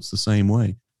adult, it's the same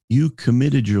way. You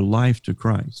committed your life to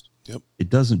Christ. Yep. It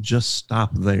doesn't just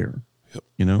stop there. Yep.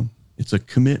 You know, it's a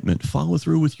commitment. Follow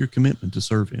through with your commitment to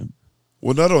serve Him.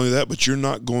 Well, not only that, but you're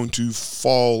not going to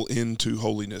fall into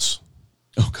holiness.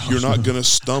 Oh, gosh, you're not going to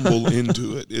stumble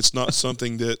into it. It's not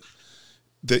something that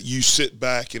you sit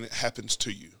back and it happens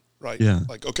to you, right? Yeah.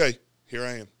 Like, okay, here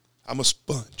I am. I'm a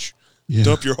sponge. Yeah.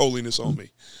 Dump your holiness on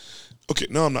me. Okay,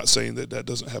 no, I'm not saying that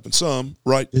doesn't happen some,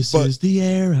 right? This is the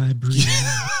air I breathe.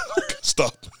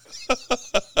 Stop.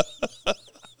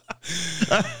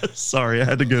 Sorry, I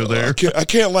had to go there. I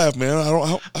can't laugh, man.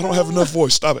 I don't have enough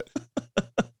voice. Stop it.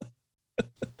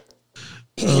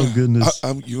 Oh, goodness.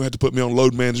 You had to put me on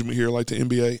load management here like the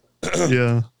NBA.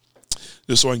 Yeah.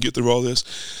 Just so I can get through all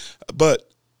this. But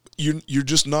you're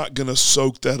just not going to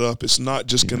soak that up. It's not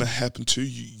just going to happen to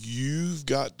you. You've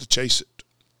got to chase it.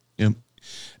 Yep.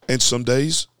 And some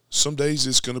days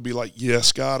it's going to be like,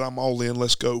 yes, God, I'm all in.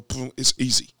 Let's go. It's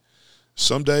easy.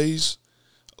 Some days,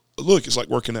 look, it's like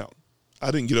working out.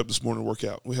 I didn't get up this morning to work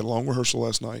out. We had a long rehearsal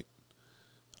last night.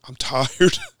 I'm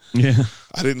tired. Yeah.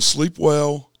 I didn't sleep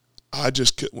well. I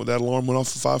just couldn't. When that alarm went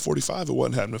off at 5:45, it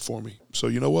wasn't happening for me. So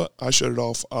you know what? I shut it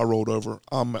off. I rolled over.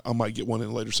 I might get one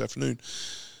in later this afternoon.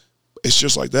 It's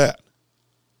just like that.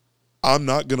 I'm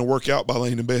not going to work out by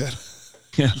laying in bed.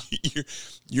 Yeah.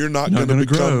 You're not going to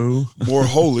become more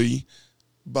holy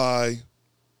by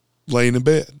laying in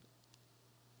bed.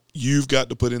 You've got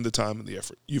to put in the time and the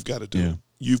effort. You've got to do it.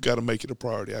 You've got to make it a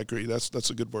priority. I agree. That's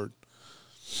a good word.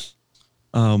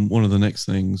 One of the next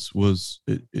things was,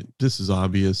 this is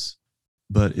obvious,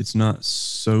 but it's not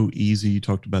so easy. You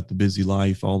talked about the busy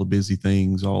life, all the busy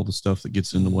things, all the stuff that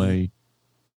gets in the way.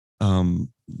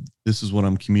 This is what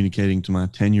I'm communicating to my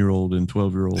 10-year-old and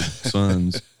 12-year-old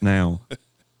sons now.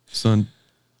 Son,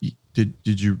 did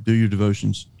you do your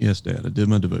devotions? Yes, Dad, I did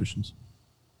my devotions.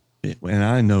 And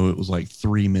I know it was like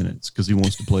 3 minutes because he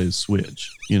wants to play his Switch,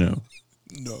 you know.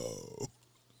 No.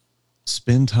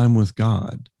 Spend time with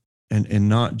God. And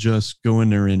not just go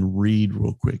in there and read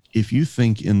real quick. If you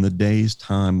think in the day's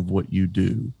time of what you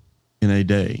do in a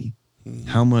day,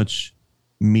 how much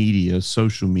media,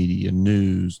 social media,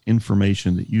 news,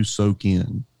 information that you soak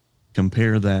in,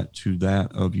 compare that to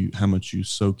that of you, how much you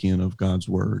soak in of God's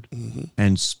word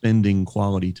and spending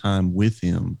quality time with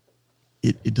Him,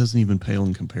 it doesn't even pale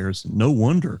in comparison. No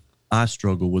wonder I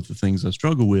struggle with the things I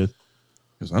struggle with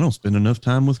because I don't spend enough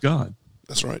time with God.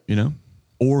 That's right. You know?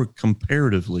 Or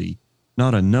comparatively,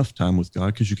 not enough time with God,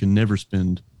 because you can never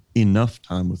spend enough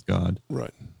time with God.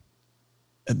 Right.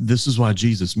 And this is why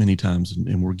Jesus, many times,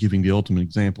 and we're giving the ultimate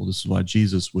example, this is why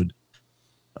Jesus would,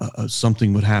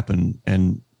 something would happen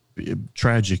and be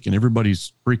tragic, and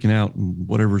everybody's freaking out and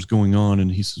whatever's going on,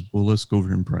 and He says, well, let's go over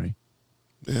here and pray.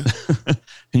 Yeah.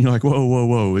 And you're like,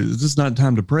 whoa. This is not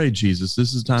time to pray, Jesus.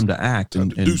 This is time to act. Time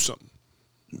to do something.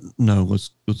 No, let's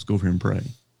go over here and pray.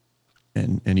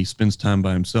 And He spends time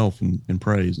by Himself and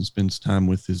prays, and spends time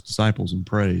with His disciples and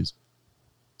prays.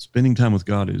 Spending time with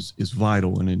God is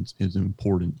vital and is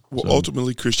important. Well,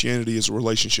 ultimately, Christianity is a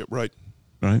relationship, right?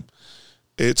 Right.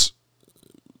 It's,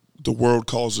 the world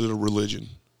calls it a religion.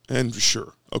 And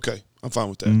sure, okay, I'm fine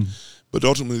with that. But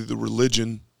ultimately, the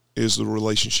religion is the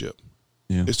relationship.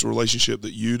 Yeah. It's the relationship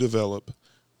that you develop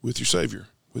with your Savior,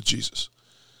 with Jesus.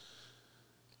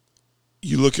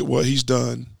 You look at what He's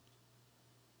done.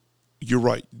 You're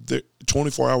right.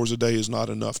 24 hours a day is not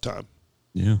enough time.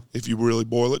 Yeah. If you really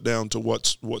boil it down to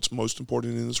what's most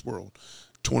important in this world,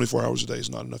 24 hours a day is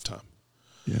not enough time.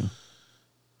 Yeah.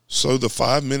 So the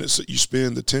 5 minutes that you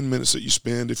spend, the 10 minutes that you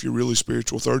spend, if you're really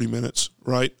spiritual, 30 minutes,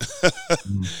 right?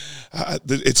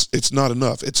 It's not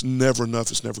enough. It's never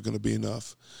enough. It's never going to be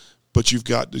enough. But you've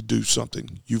got to do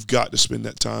something. You've got to spend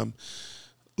that time.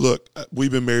 Look,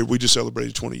 we've been married. We just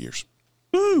celebrated 20 years.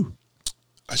 Woo!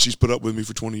 She's put up with me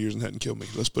for 20 years and hadn't killed me.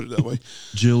 Let's put it that way.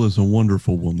 Jill is a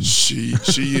wonderful woman. She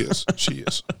is. She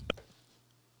is.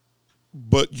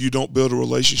 But you don't build a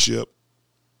relationship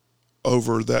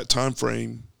over that time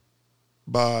frame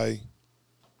by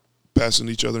passing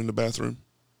each other in the bathroom.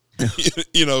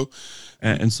 You know.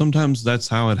 And sometimes that's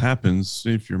how it happens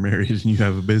if you're married and you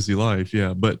have a busy life.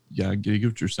 Yeah. But yeah, I get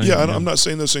what you're saying. Yeah, I'm not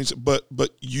saying those things, but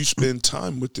you spend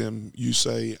time with them. You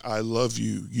say, I love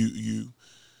you.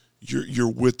 You're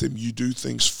with them. You do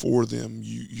things for them.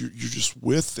 You're just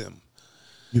with them.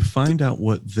 You find out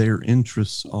what their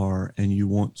interests are, and you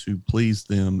want to please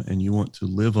them, and you want to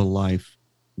live a life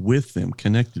with them,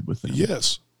 connected with them.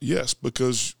 Yes,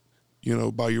 because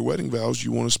by your wedding vows,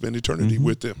 you want to spend eternity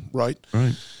with them, right?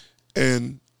 Right.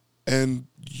 And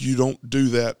you don't do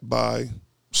that by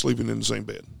sleeping in the same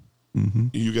bed. Mm-hmm.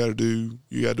 You got to do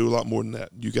a lot more than that.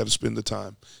 You got to spend the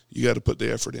time. You got to put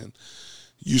the effort in.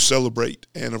 You celebrate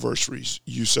anniversaries.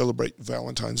 You celebrate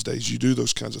Valentine's Days. You do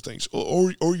those kinds of things.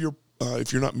 Or you're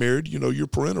if you're not married, your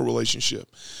parental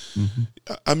relationship.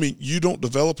 Mm-hmm. I mean, you don't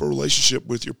develop a relationship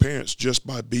with your parents just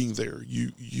by being there.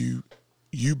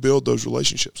 You build those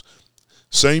relationships.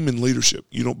 Same in leadership.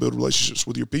 You don't build relationships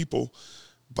with your people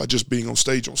by just being on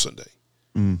stage on Sunday.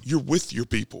 You're with your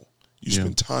people. You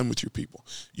spend time with your people.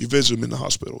 You visit them in the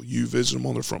hospital. You visit them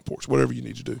on their front porch, whatever you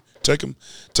need to do. Take them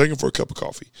for a cup of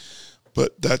coffee.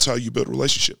 But that's how you build a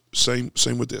relationship. Same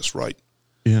with this, right?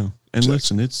 Yeah. And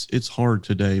listen, it's hard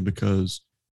today because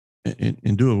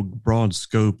and do a broad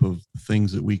scope of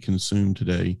things that we consume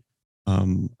today.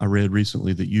 I read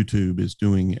recently that YouTube is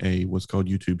doing what's called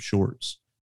YouTube Shorts,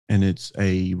 and it's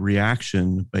a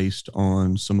reaction based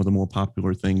on some of the more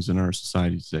popular things in our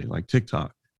society today, like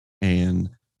TikTok. And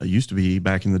it used to be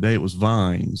back in the day, it was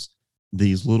Vines,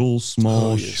 these little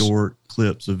small short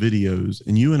clips of videos,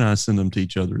 and you and I send them to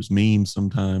each other as memes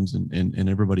sometimes, and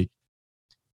everybody.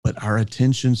 But our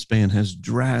attention span has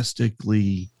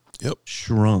drastically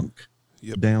shrunk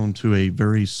down to a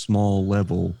very small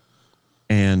level,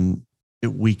 and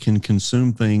we can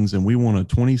consume things, and we want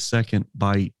a 20-second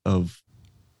bite of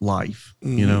life,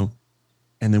 and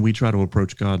then we try to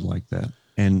approach God like that,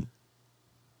 and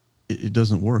it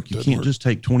doesn't work. You can't just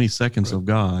take 20 seconds of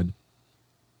God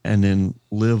and then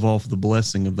live off the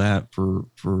blessing of that for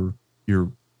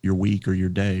your week or your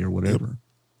day or whatever.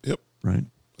 Yep. Right.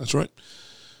 That's right.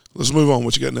 Let's move on.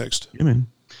 What you got next? Yeah,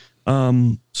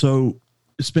 man. So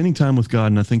spending time with God,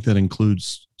 and I think that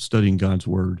includes studying God's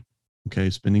word. Okay.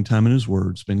 Spending time in his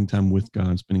word, spending time with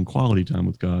God, spending quality time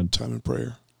with God. Time in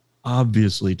prayer.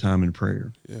 Obviously time in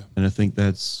prayer. Yeah. And I think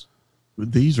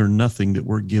these are nothing that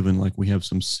we're given like we have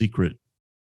some secret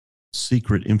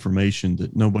information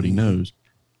that nobody knows.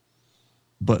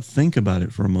 But think about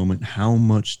it for a moment. How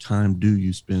much time do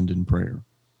you spend in prayer?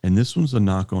 And this one's a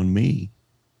knock on me.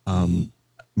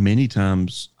 Many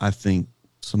times I think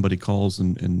somebody calls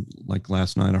and like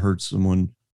last night, I heard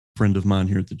friend of mine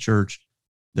here at the church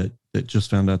that just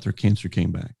found out their cancer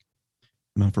came back.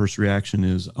 My first reaction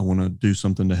is, I want to do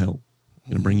something to help.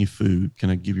 Can I bring you food? Can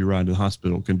I give you a ride to the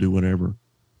hospital? Can I do whatever?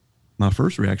 My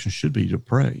first reaction should be to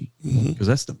pray, because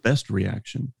that's the best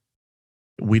reaction.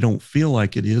 We don't feel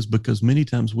like it is because many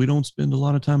times we don't spend a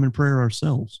lot of time in prayer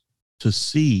ourselves to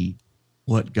see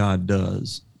what God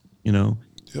does,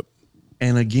 Yep.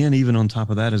 And again, even on top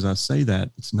of that, as I say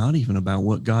that, it's not even about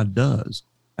what God does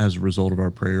as a result of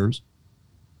our prayers.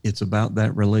 It's about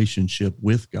that relationship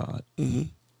with God.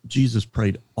 Jesus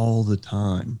prayed all the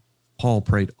time. Paul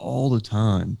prayed all the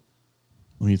time.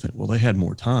 When you think, well, they had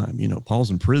more time. Paul's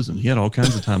in prison. He had all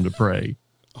kinds of time to pray.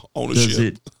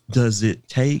 Does it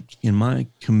take, in my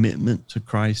commitment to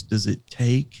Christ, does it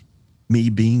take me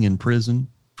being in prison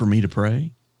for me to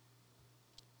pray?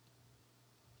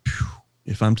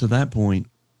 If I'm to that point,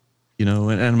 and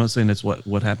I'm not saying that's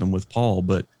what happened with Paul,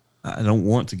 but I don't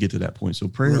want to get to that point. So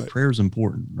prayer is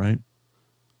important, right?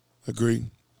 Agreed.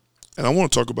 And I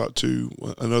want to talk about, too,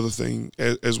 another thing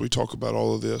as we talk about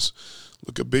all of this.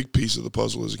 Look, a big piece of the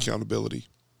puzzle is accountability.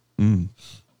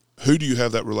 Who do you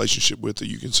have that relationship with that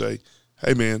you can say,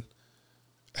 hey, man,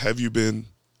 have you been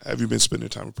spending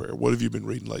time in prayer? What have you been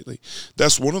reading lately?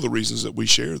 That's one of the reasons that we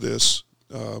share this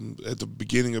at the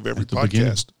beginning of every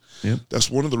podcast. Yep.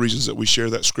 That's one of the reasons that we share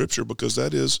that scripture, because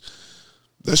that's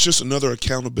just another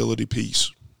accountability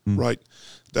piece, right?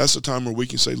 That's a time where we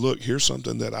can say, look, here's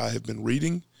something that I have been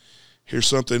reading. Here's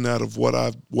something out of what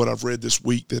I've read this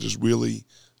week that has really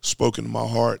spoken to my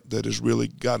heart, that has really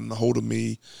gotten a hold of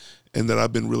me, and that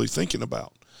I've been really thinking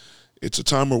about. It's a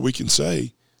time where we can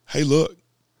say, hey, look,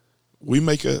 we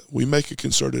make a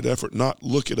concerted effort, not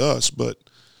look at us, but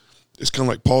it's kind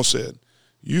of like Paul said,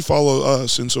 you follow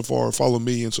us insofar, follow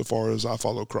me insofar as I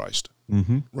follow Christ,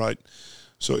 right?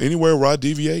 So anywhere where I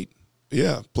deviate,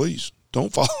 please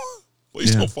don't follow.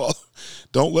 Please don't follow.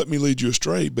 Don't let me lead you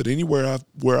astray. But anywhere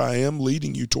where I am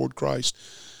leading you toward Christ,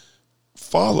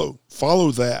 follow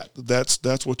that.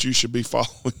 That's what you should be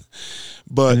following.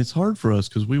 But and it's hard for us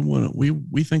because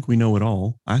we think we know it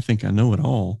all. I think I know it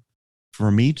all.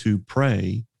 For me to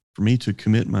pray, for me to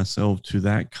commit myself to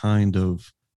that kind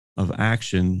of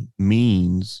action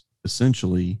means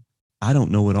essentially I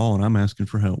don't know it all, and I'm asking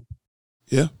for help.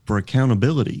 Yeah. For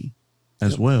accountability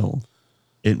as well,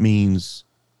 it means,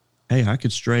 hey, I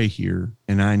could stray here,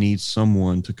 and I need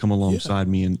someone to come alongside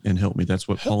me and help me. That's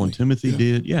what Paul and Timothy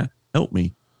did. Yeah, help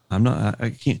me.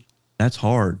 I can't. That's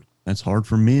hard. That's hard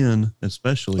for men,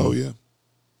 especially. Oh yeah.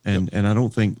 And I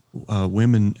don't think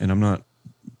women, and I'm not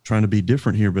trying to be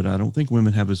different here, but I don't think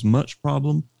women have as much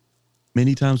problem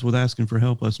many times with asking for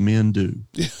help as men do.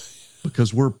 Yeah.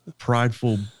 Because we're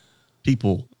prideful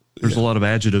people. There's a lot of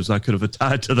adjectives I could have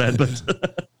tied to that,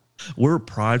 but we're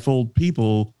prideful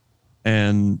people,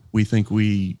 and we think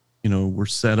we're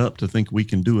set up to think we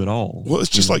can do it all. Well, it's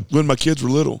just like when my kids were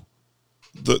little,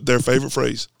 their favorite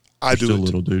phrase, I do it.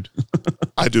 Little dude.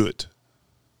 I do it.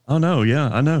 Oh no. Yeah,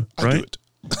 I know. Right? I do it.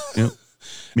 Yep.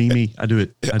 Me. I do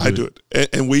it. I do it.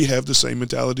 And we have the same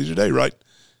mentality today, right?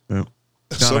 Yep.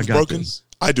 If something's broken, this.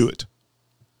 I do it.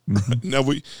 Mm-hmm. Now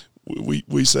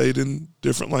we say it in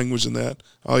different language than that.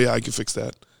 Oh yeah, I can fix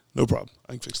that. No problem.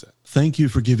 I can fix that. Thank you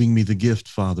for giving me the gift,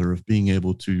 Father, of being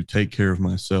able to take care of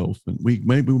myself. And we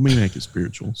make it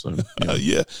spiritual. So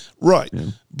yeah, right. Yeah.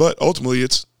 But ultimately,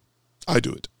 it's I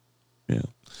do it. Yeah.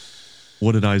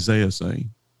 What did Isaiah say?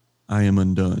 I am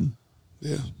undone.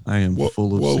 Yeah. I am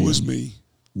full of sin. Woe is me.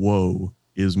 Woe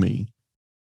is me.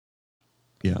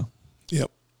 Yeah.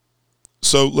 Yep.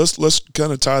 So let's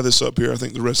kind of tie this up here. I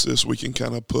think the rest of this we can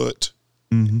kind of put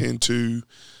into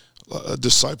a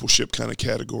discipleship kind of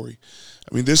category.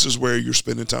 I mean, this is where you're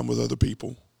spending time with other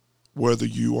people, whether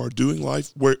you are doing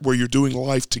life, where you're doing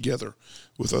life together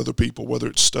with other people, whether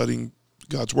it's studying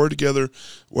God's word together,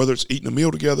 whether it's eating a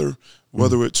meal together,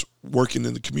 whether it's working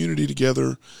in the community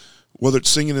together, whether it's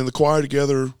singing in the choir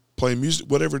together, playing music,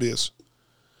 whatever it is.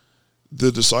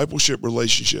 The discipleship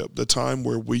relationship, the time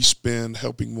where we spend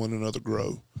helping one another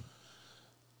grow,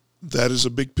 that is a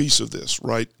big piece of this,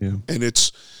 right? Yeah. And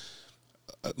it's,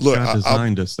 look, God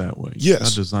designed us that way. Yes.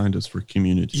 God designed us for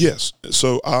community. Yes.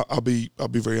 So I'll be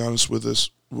very honest with this,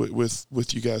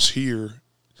 with you guys here.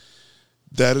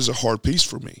 That is a hard piece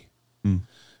for me.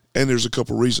 And there's a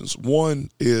couple reasons.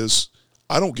 One is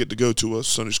I don't get to go to a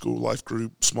Sunday school, life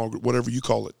group, small group, whatever you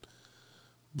call it,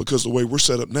 because the way we're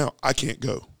set up now, I can't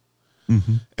go.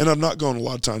 And I've not gone a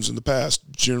lot of times in the past,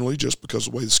 generally just because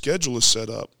the way the schedule is set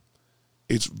up,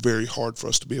 it's very hard for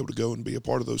us to be able to go and be a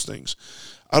part of those things.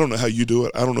 I don't know how you do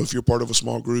it. I don't know if you're part of a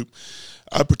small group.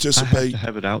 I participate. I have to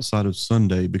have it outside of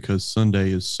Sunday because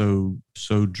Sunday is so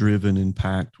driven and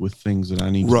packed with things that I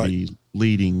need to be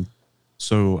leading.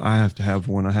 So I have to have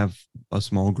one. I have a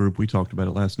small group. We talked about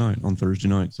it last night on Thursday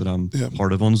nights that I'm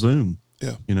part of on Zoom.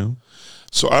 Yeah.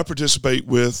 So I participate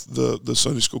with the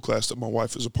Sunday school class that my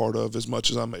wife is a part of as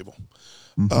much as I'm able.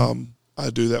 I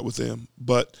do that with them.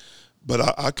 But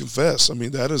I confess, I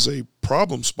mean, that is a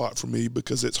problem spot for me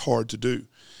because it's hard to do.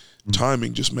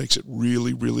 Timing just makes it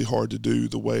really, really hard to do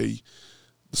the way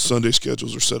the Sunday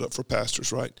schedules are set up for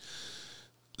pastors, right?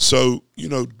 So,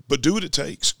 but do what it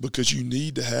takes because you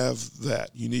need to have that.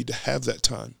 You need to have that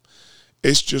time.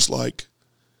 It's just like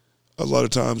a lot of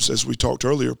times, as we talked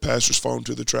earlier, pastors fall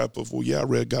into the trap of, well, yeah, I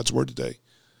read God's word today,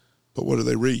 but what do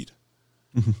they read?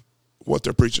 What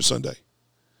they're preaching Sunday.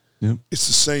 Yep. It's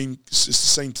the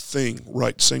same thing,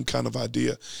 right? Same kind of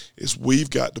idea is we've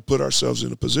got to put ourselves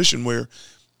in a position where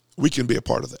we can be a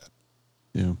part of that.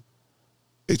 Yeah.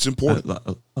 It's important.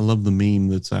 I love the meme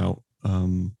that's out.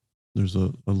 There's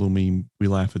a little meme. We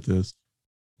laugh at this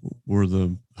where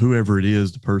whoever it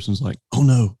is, the person's like, oh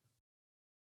no,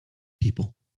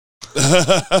 people.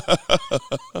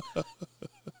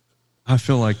 I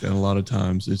feel like that a lot of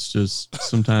times. It's just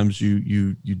sometimes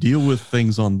you deal with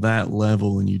things on that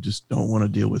level and you just don't want to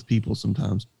deal with people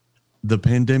sometimes. The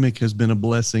pandemic has been a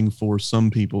blessing for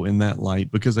some people in that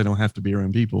light because they don't have to be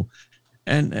around people.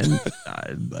 And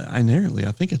inherently,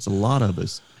 I think it's a lot of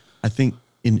us. I think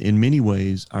in many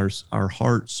ways, our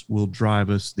hearts will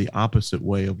drive us the opposite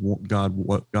way of what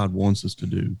God wants us to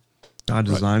do. God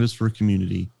designed us for a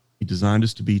community. He designed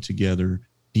us to be together.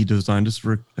 He designed us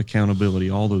for accountability,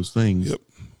 all those things. Yep.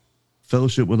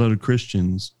 Fellowship with other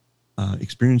Christians,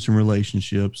 experiencing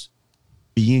relationships,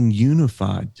 being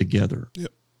unified together.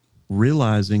 Yep.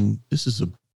 Realizing this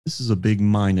is a big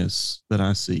minus that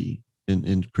I see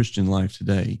in Christian life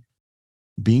today.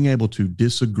 Being able to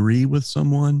disagree with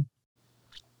someone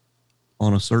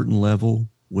on a certain level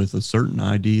with a certain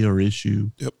idea or issue,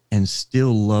 and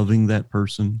still loving that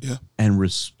person and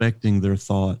respecting their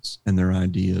thoughts and their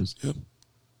ideas. Yep.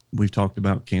 We've talked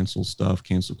about cancel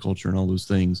culture and all those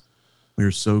things.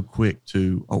 We're so quick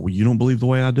to, oh, well, you don't believe the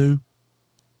way I do?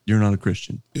 You're not a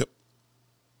Christian. Yep.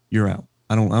 You're out.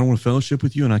 I don't want to fellowship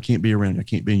with you, and I can't be around you. I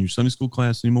can't be in your Sunday school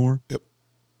class anymore. Yep.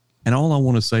 And all I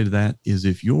want to say to that is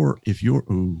if you're, ooh,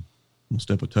 I'm gonna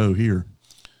step a toe here.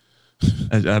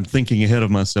 I'm thinking ahead of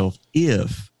myself.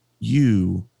 If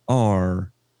you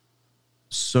are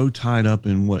so tied up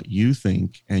in what you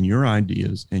think and your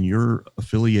ideas and your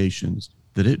affiliations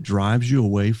that it drives you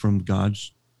away from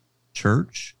God's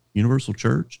church, universal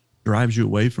church, drives you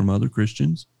away from other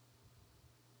Christians,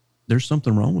 there's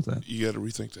something wrong with that. You got to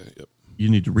rethink that. Yep. You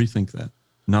need to rethink that.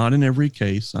 Not in every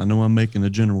case. I know I'm making a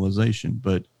generalization,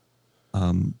 but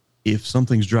if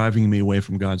something's driving me away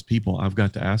from God's people, I've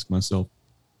got to ask myself,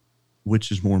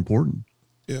 which is more important?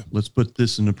 Yeah. Let's put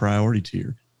this in the priority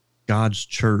tier. God's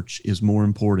church is more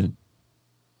important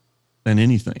than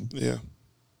anything. Yeah.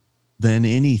 Than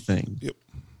anything. Yep.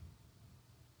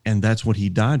 And that's what he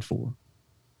died for.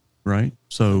 Right?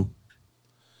 So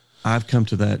I've come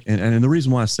to that. And the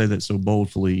reason why I say that so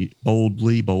boldly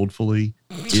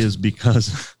is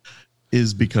because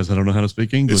I don't know how to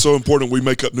speak English. It's so important we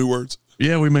make up new words.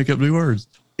 Yeah, we make up new words.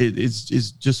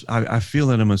 It's just I feel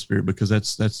that in my spirit because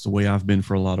that's the way I've been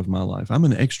for a lot of my life. I'm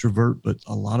an extrovert, but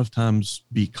a lot of times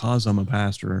because I'm a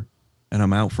pastor and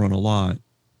I'm out front a lot,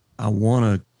 I want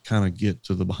to kind of get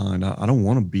to the behind. I don't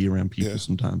want to be around people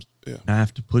sometimes. Yeah. I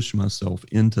have to push myself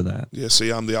into that. Yeah,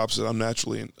 see, I'm the opposite. I'm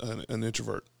naturally an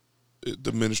introvert.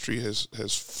 The ministry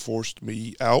has forced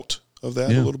me out of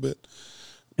that a little bit.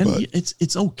 And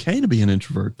it's okay to be an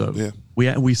introvert, though.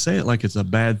 Yeah. We say it like it's a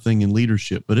bad thing in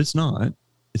leadership, but it's not.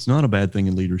 It's not a bad thing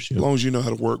in leadership. As long as you know how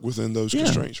to work within those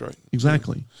constraints, right?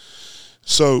 Exactly. Yeah.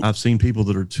 So I've seen people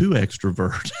that are too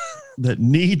extrovert that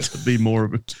need to be more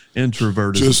of an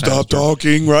introvert. Just stop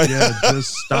talking, right? Yeah,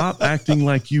 just stop acting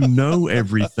like you know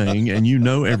everything and you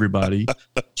know everybody.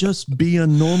 Just be a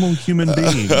normal human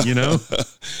being, you know?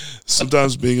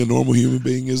 Sometimes being a normal human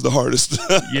being is the hardest.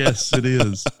 Yes, it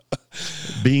is.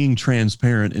 Being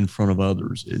transparent in front of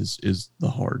others is the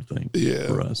hard thing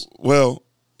for us. Well,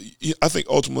 I think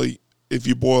ultimately, if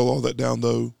you boil all that down,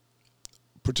 though,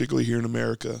 particularly here in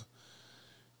America,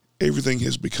 everything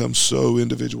has become so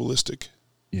individualistic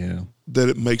that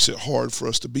it makes it hard for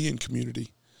us to be in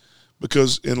community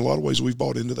because in a lot of ways we've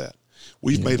bought into that.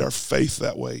 We've made our faith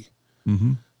that way.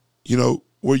 Mm-hmm. You know,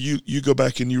 where you go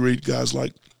back and you read guys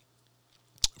like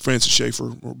Francis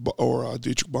Schaeffer or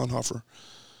Dietrich Bonhoeffer,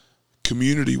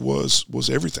 community was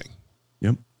everything.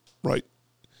 Yep. Right.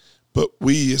 But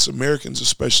we as Americans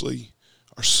especially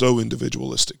are so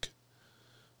individualistic.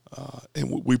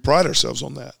 And we pride ourselves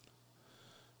on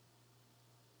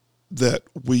that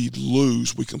we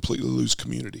completely lose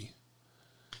community.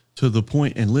 To the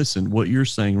point, and listen, what you're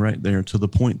saying right there, to the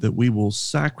point that we will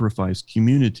sacrifice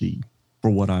community for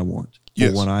what I want,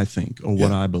 or what I think, or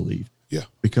what I believe. Yeah.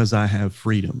 Because I have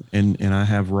freedom and I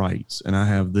have rights and I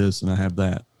have this and I have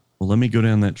that. Well, let me go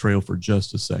down that trail for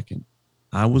just a second.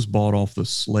 I was bought off the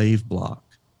slave block.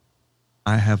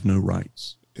 I have no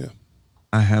rights. Yeah.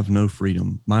 I have no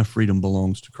freedom. My freedom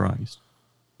belongs to Christ.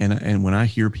 And when I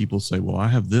hear people say, well, I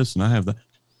have this and I have that,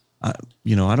 I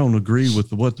don't agree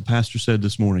with what the pastor said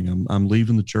this morning. I'm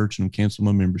leaving the church and I'm canceling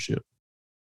my membership.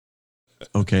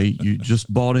 Okay. You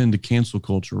just bought into cancel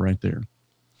culture right there.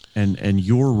 And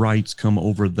your rights come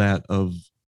over that of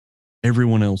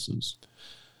everyone else's.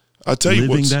 I tell you,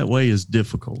 living that way is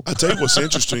difficult. I tell you what's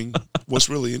interesting. What's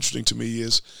really interesting to me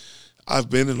is I've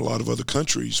been in a lot of other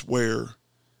countries where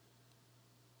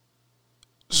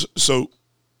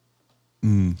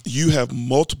you have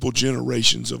multiple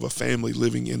generations of a family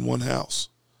living in one house.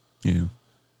 Yeah.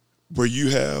 Where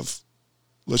you have,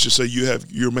 let's just say you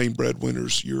have your main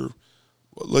breadwinners,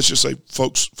 let's just say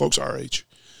folks our age.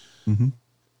 Mm-hmm.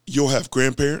 You'll have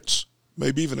grandparents,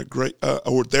 maybe even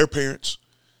or their parents,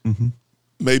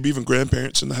 maybe even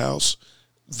grandparents in the house,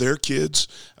 their kids.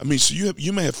 I mean, so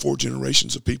you may have 4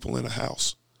 generations of people in a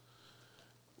house.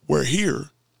 Where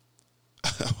here,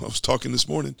 I was talking this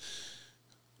morning,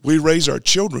 we raise our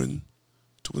children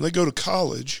to when they go to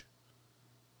college,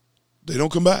 they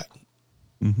don't come back.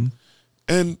 Mm-hmm.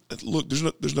 And look,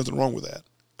 there's nothing wrong with that.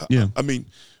 Yeah. I mean,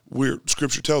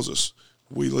 Scripture tells us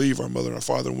we leave our mother and our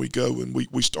father and we go and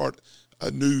we start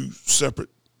a new separate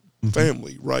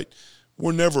family, right?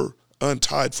 We're never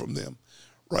untied from them,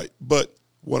 right? But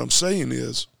what I'm saying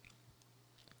is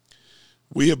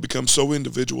we have become so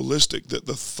individualistic that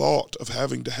the thought of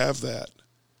having to have that,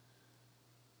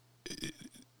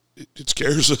 it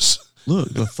scares us. Look,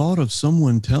 the thought of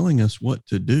someone telling us what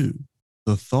to do,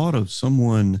 the thought of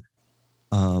someone,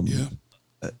 and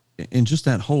just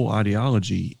that whole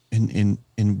ideology, and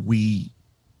we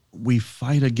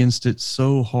fight against it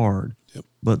so hard. Yep.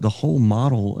 But the whole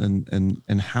model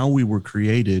and how we were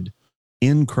created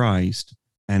in Christ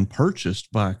and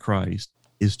purchased by Christ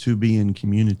is to be in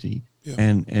community. Yeah.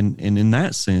 And in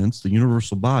that sense, the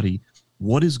universal body,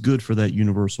 what is good for that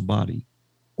universal body?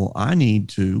 Well, I need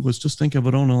to, let's just think of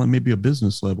it on maybe a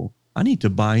business level. I need to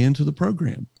buy into the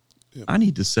program. Yep. I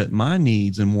need to set my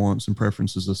needs and wants and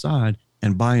preferences aside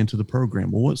and buy into the program.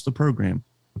 Well, what's the program?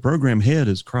 The program head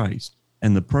is Christ.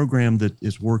 And the program that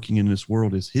is working in this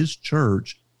world is his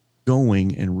church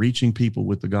going and reaching people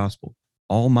with the gospel.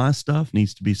 All my stuff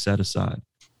needs to be set aside.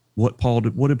 What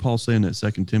did Paul say in that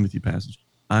 2 Timothy passage?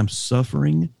 I'm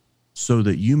suffering so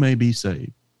that you may be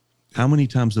saved. How many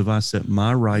times have I set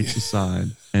my rights aside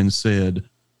and said,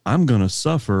 I'm going to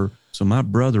suffer so my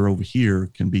brother over here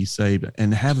can be saved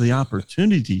and have the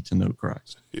opportunity to know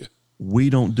Christ? Yeah. We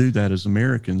don't do that as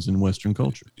Americans in Western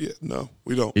culture. Yeah, no,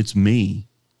 we don't. It's me.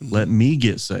 Mm-hmm. Let me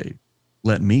get saved.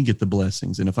 Let me get the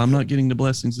blessings. And if I'm not getting the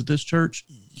blessings at this church,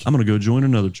 I'm going to go join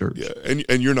another church. Yeah,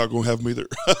 and you're not going to have them either.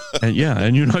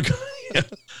 and you're not going. Yeah.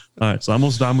 All right, so I'm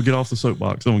gonna get off the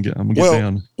soapbox. I'm gonna get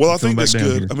down. Well, I think that's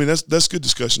good. Here. I mean, that's good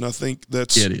discussion. I think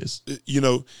that's it is. You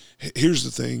know, here's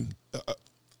the thing: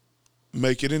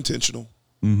 make it intentional.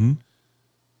 Mm-hmm.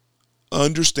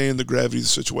 Understand the gravity of the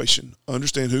situation.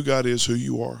 Understand who God is, who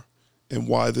you are, and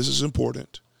why this is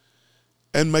important,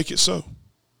 and make it so.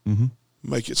 Mm-hmm.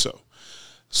 Make it so.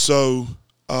 So,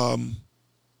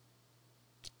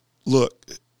 look,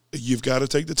 you've got to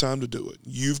take the time to do it.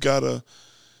 You've got to.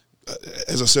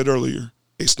 As I said earlier,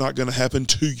 it's not going to happen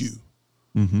to you.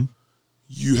 Mm-hmm.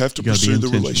 You have to pursue the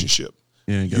relationship.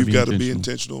 Yeah, you've got to be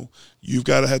intentional. You've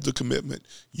got to have the commitment.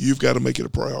 You've got to make it a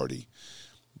priority,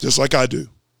 just like I do.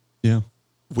 Yeah.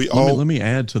 Let me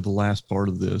add to the last part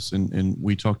of this, and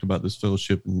we talked about this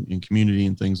fellowship and community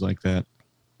and things like that.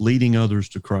 Leading others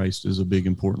to Christ is a big,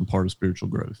 important part of spiritual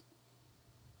growth.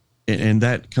 And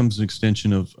that comes an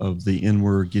extension of the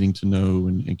inward getting to know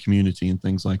and community and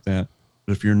things like that.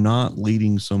 But if you're not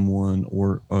leading someone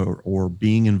or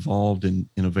being involved in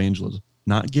evangelism,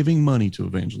 not giving money to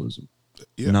evangelism,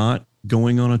 not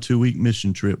going on a 2-week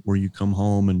mission trip where you come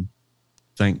home and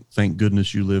thank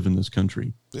goodness you live in this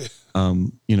country,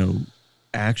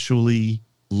 actually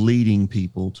leading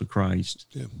people to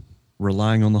Christ,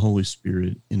 relying on the Holy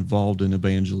Spirit, involved in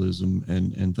evangelism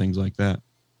and things like that.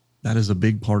 That is a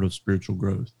big part of spiritual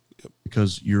growth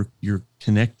because you're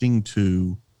connecting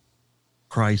to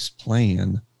Christ's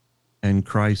plan and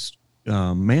Christ's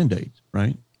mandate,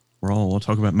 right? We'll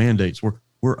talk about mandates.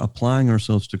 We're applying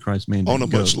ourselves to Christ's mandate on a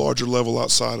much larger level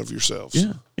outside of yourselves.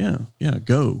 Yeah.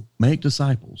 Go make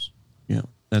disciples. Yeah,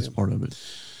 that's part of it.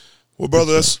 Well,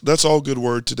 brother, that's all good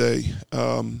word today.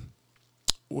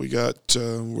 We got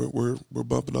we're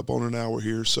bumping up on an hour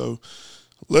here, so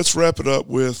let's wrap it up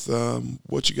with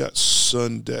what you got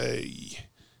Sunday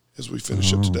as we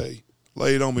finish up today.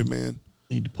 Lay it on me, man.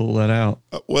 Need to pull that out.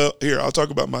 Well, here, I'll talk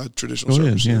about my traditional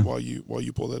service while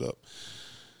you pull that up.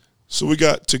 So we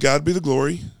got To God Be the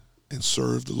Glory and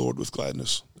Serve the Lord with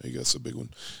Gladness. I think that's a big one.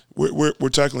 We're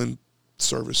tackling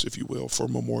service, if you will, for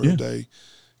Memorial Day,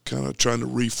 kind of trying to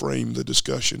reframe the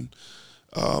discussion.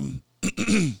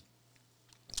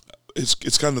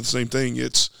 It's kind of the same thing.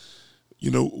 It's,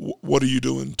 what are you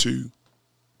doing to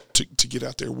get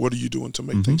out there? What are you doing to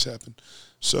make things happen?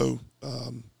 So,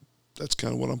 that's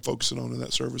kind of what I'm focusing on in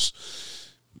that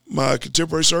service. My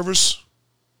contemporary service,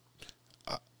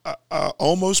 I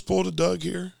almost pulled a Doug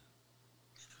here.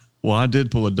 Well, I did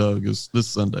pull a Doug this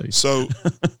Sunday. So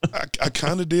I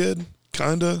kind of did,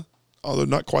 although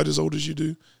not quite as old as you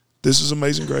do. This is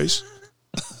Amazing Grace.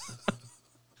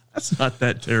 That's not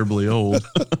that terribly old.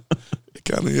 It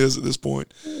kind of is at this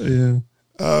point. Yeah.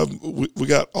 We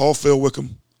got All Phil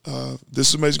Wickham. This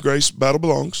is Amazing Grace. Battle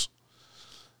Belongs.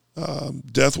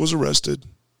 Death Was Arrested.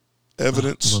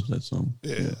 Evidence. I love that song.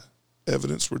 Yeah.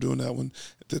 Evidence. We're doing that one.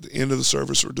 At the end of the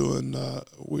service,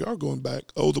 we are going back.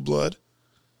 Oh, the Blood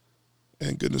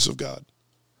and Goodness of God.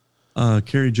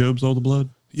 Carrie Job's Oh, the Blood?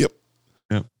 Yep.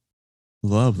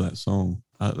 Love that song.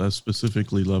 I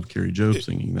specifically love Carrie Job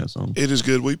singing that song. It is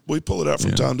good. We pull it out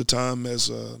from time to time as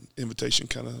an invitation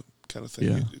kind of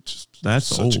thing. Yeah. It's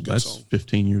that's old. That's song.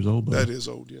 15 years old. That is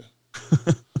old, yeah.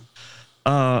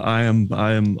 I am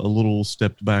a little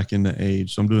stepped back in the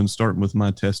age. So I'm starting with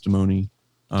my testimony.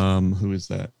 Who is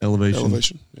that?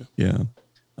 Elevation. Yeah.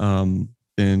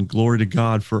 Then Glory to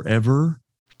God Forever.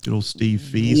 Good old Steve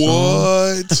Fee song.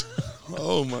 What?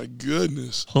 Oh my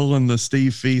goodness. Pulling the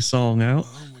Steve Fee song out.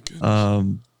 Oh my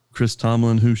goodness. Chris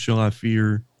Tomlin, Who Shall I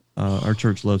Fear? Our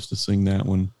church loves to sing that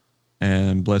one.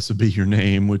 And Blessed Be Your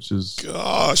Name, which is been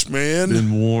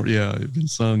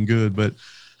sung good, but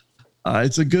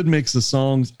it's a good mix of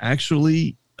songs.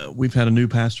 Actually, we've had a new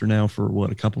pastor now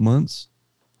for a couple months,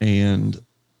 and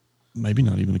maybe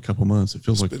not even a couple months. It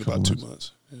feels like a couple about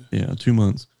months. 2 months. Yeah, 2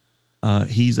 months.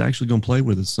 He's actually going to play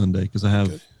with us Sunday because I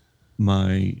have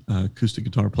my acoustic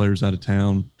guitar players out of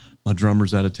town, my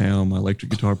drummer's out of town, my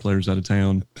electric guitar player's out of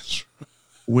town. That's right.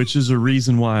 Which is a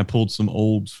reason why I pulled some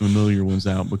old familiar ones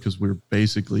out, because we're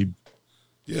basically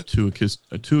two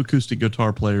acoustic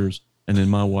guitar players and then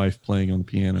my wife playing on the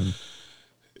piano.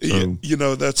 So, you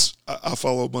know, I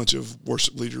follow a bunch of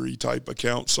worship leader-y type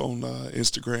accounts on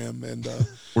Instagram and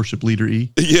worship leader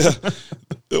E. Yeah,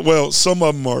 well, some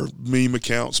of them are meme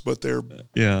accounts, but they're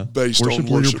based worship on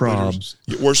leader worship probs. leaders.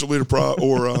 Yeah, worship leader prob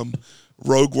or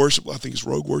Rogue Worship. I think it's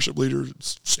Rogue Worship Leader.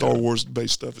 Star Wars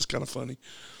based stuff. It's kind of funny,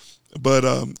 but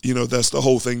you know, that's the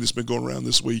whole thing that's been going around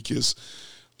this week is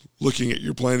looking at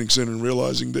your planning center and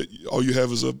realizing that all you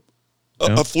have is a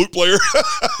flute player.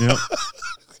 Yep.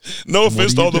 No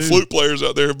offense to all the flute players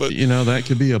out there, but you know, that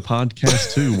could be a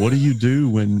podcast too. What do you do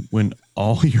when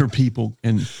all your people,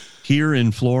 and here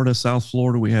in Florida, South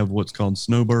Florida, we have what's called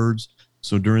snowbirds.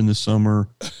 So during the summer,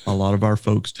 a lot of our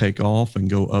folks take off and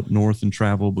go up north and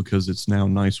travel because it's now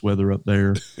nice weather up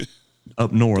there.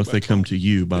 Up north, they come to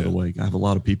you, by the way. I have a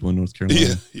lot of people in North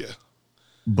Carolina. Yeah.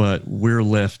 But we're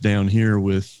left down here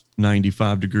with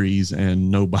 95 degrees and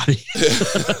nobody.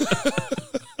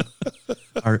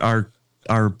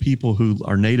 Our people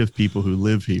our native people who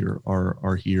live here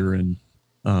are here, and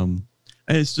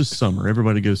it's just summer.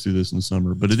 Everybody goes through this in the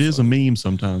summer, but it is a meme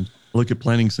sometimes. I look at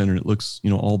Planning Center and it looks, you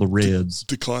know, all the reds.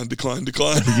 Decline.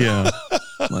 Yeah.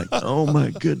 Like, oh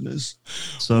my goodness.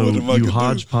 So you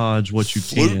hodgepodge what you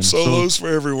can. Flute solos for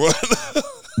everyone.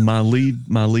 my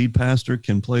lead pastor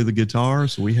can play the guitar.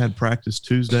 So we had practice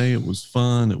Tuesday. It was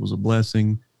fun. It was a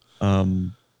blessing.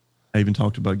 I even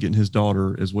talked about getting his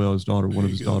daughter as well. One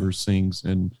of his daughters sings,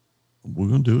 and we're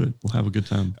going to do it. We'll have a good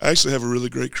time. I actually have a really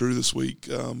great crew this week.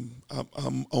 I'm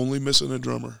only missing a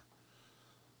drummer.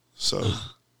 So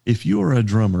if you are a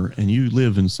drummer and you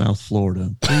live in South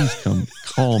Florida, please come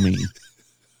call me.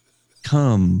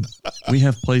 Come. We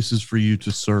have places for you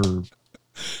to serve.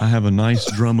 I have a nice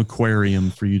drum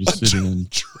aquarium for you to sit in.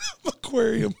 Drum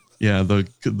aquarium. Yeah,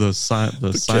 the silent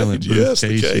cage, booth yes,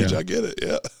 cage. The cage. Yeah. I get it.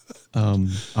 Yeah.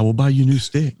 I will buy you new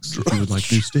sticks if you would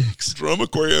like new sticks. Drum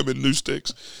aquarium and new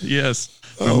sticks. Yes,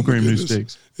 drum aquarium, new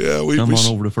sticks. Yeah, come on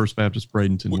over to First Baptist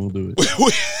Bradenton. We'll do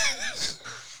it.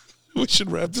 We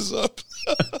should wrap this up.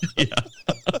 Yeah,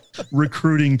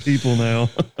 recruiting people now.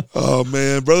 Oh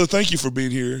man, brother, thank you for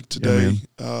being here today.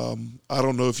 Yeah, I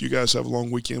don't know if you guys have a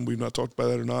long weekend. We've not talked about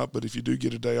that or not, but if you do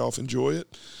get a day off, enjoy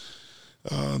it.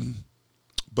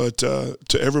 But to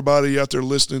everybody out there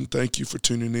listening, thank you for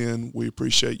tuning in. We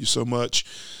appreciate you so much.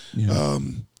 Yeah.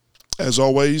 As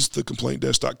always,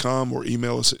 thecomplaintdesk.com or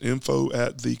email us at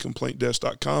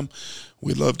info@thecomplaintdesk.com.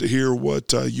 We'd love to hear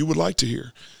what you would like to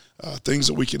hear, things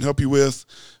that we can help you with.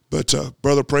 But,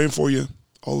 brother, praying for you,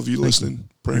 all of you listening,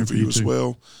 praying for you as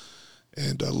well.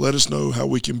 And let us know how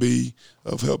we can be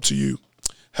of help to you.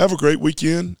 Have a great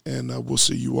weekend, and we'll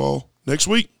see you all next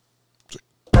week.